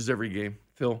he watches every game,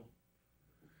 Phil?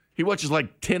 He watches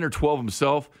like 10 or 12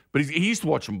 himself, but he used to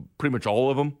watch them pretty much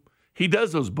all of them. He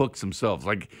does those books himself.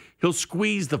 He'll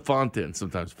squeeze the font in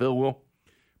sometimes, Phil will.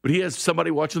 But he has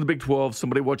somebody watching the Big 12,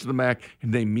 somebody watching the MAC,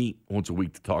 and they meet once a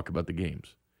week to talk about the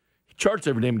games. He charts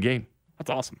every damn game.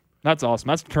 That's awesome. That's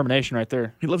determination right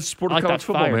there. He loves the sport of college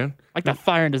football, man. I like that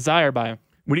fire and desire by him.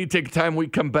 We need to take time when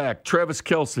we come back. Travis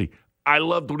Kelce. I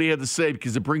loved what he had to say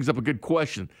because it brings up a good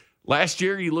question. Last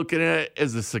year, you looking at it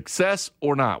as a success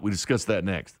or not? We discuss that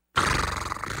next.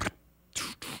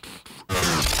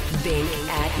 Bink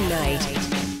at night.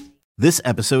 This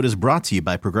episode is brought to you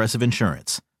by Progressive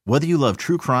Insurance. Whether you love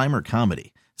true crime or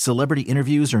comedy, celebrity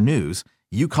interviews or news,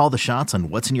 you call the shots on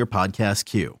what's in your podcast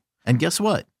queue. And guess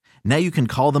what? Now you can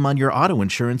call them on your auto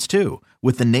insurance too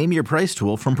with the Name Your Price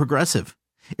tool from Progressive.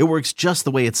 It works just the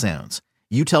way it sounds.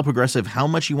 You tell Progressive how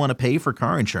much you want to pay for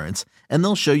car insurance, and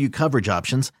they'll show you coverage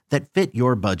options that fit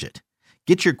your budget.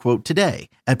 Get your quote today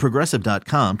at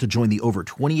Progressive.com to join the over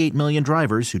 28 million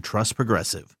drivers who trust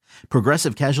Progressive.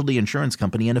 Progressive Casualty Insurance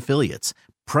Company and Affiliates.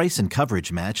 Price and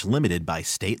coverage match limited by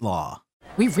state law.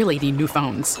 We really need new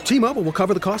phones. T-Mobile will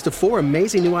cover the cost of 4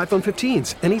 amazing new iPhone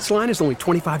 15s, and each line is only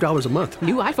 $25 a month.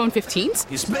 New iPhone 15s?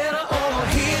 It's better over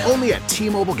here. Only at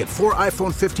T-Mobile, get 4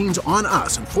 iPhone 15s on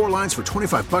us and 4 lines for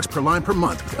 $25 per line per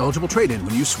month with eligible trade-in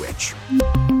when you switch.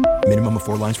 Minimum of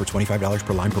 4 lines for $25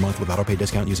 per line per month with autopay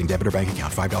discount using debit or bank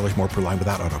account. $5 more per line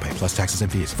without autopay, plus taxes and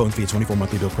fees. Phone fee at 24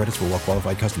 monthly bill credits for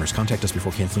well-qualified customers. Contact us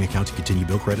before canceling account to continue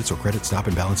bill credits or credit stop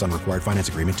and balance on required finance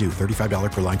agreement due.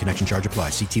 $35 per line connection charge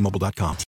applies. See T-Mobile.com.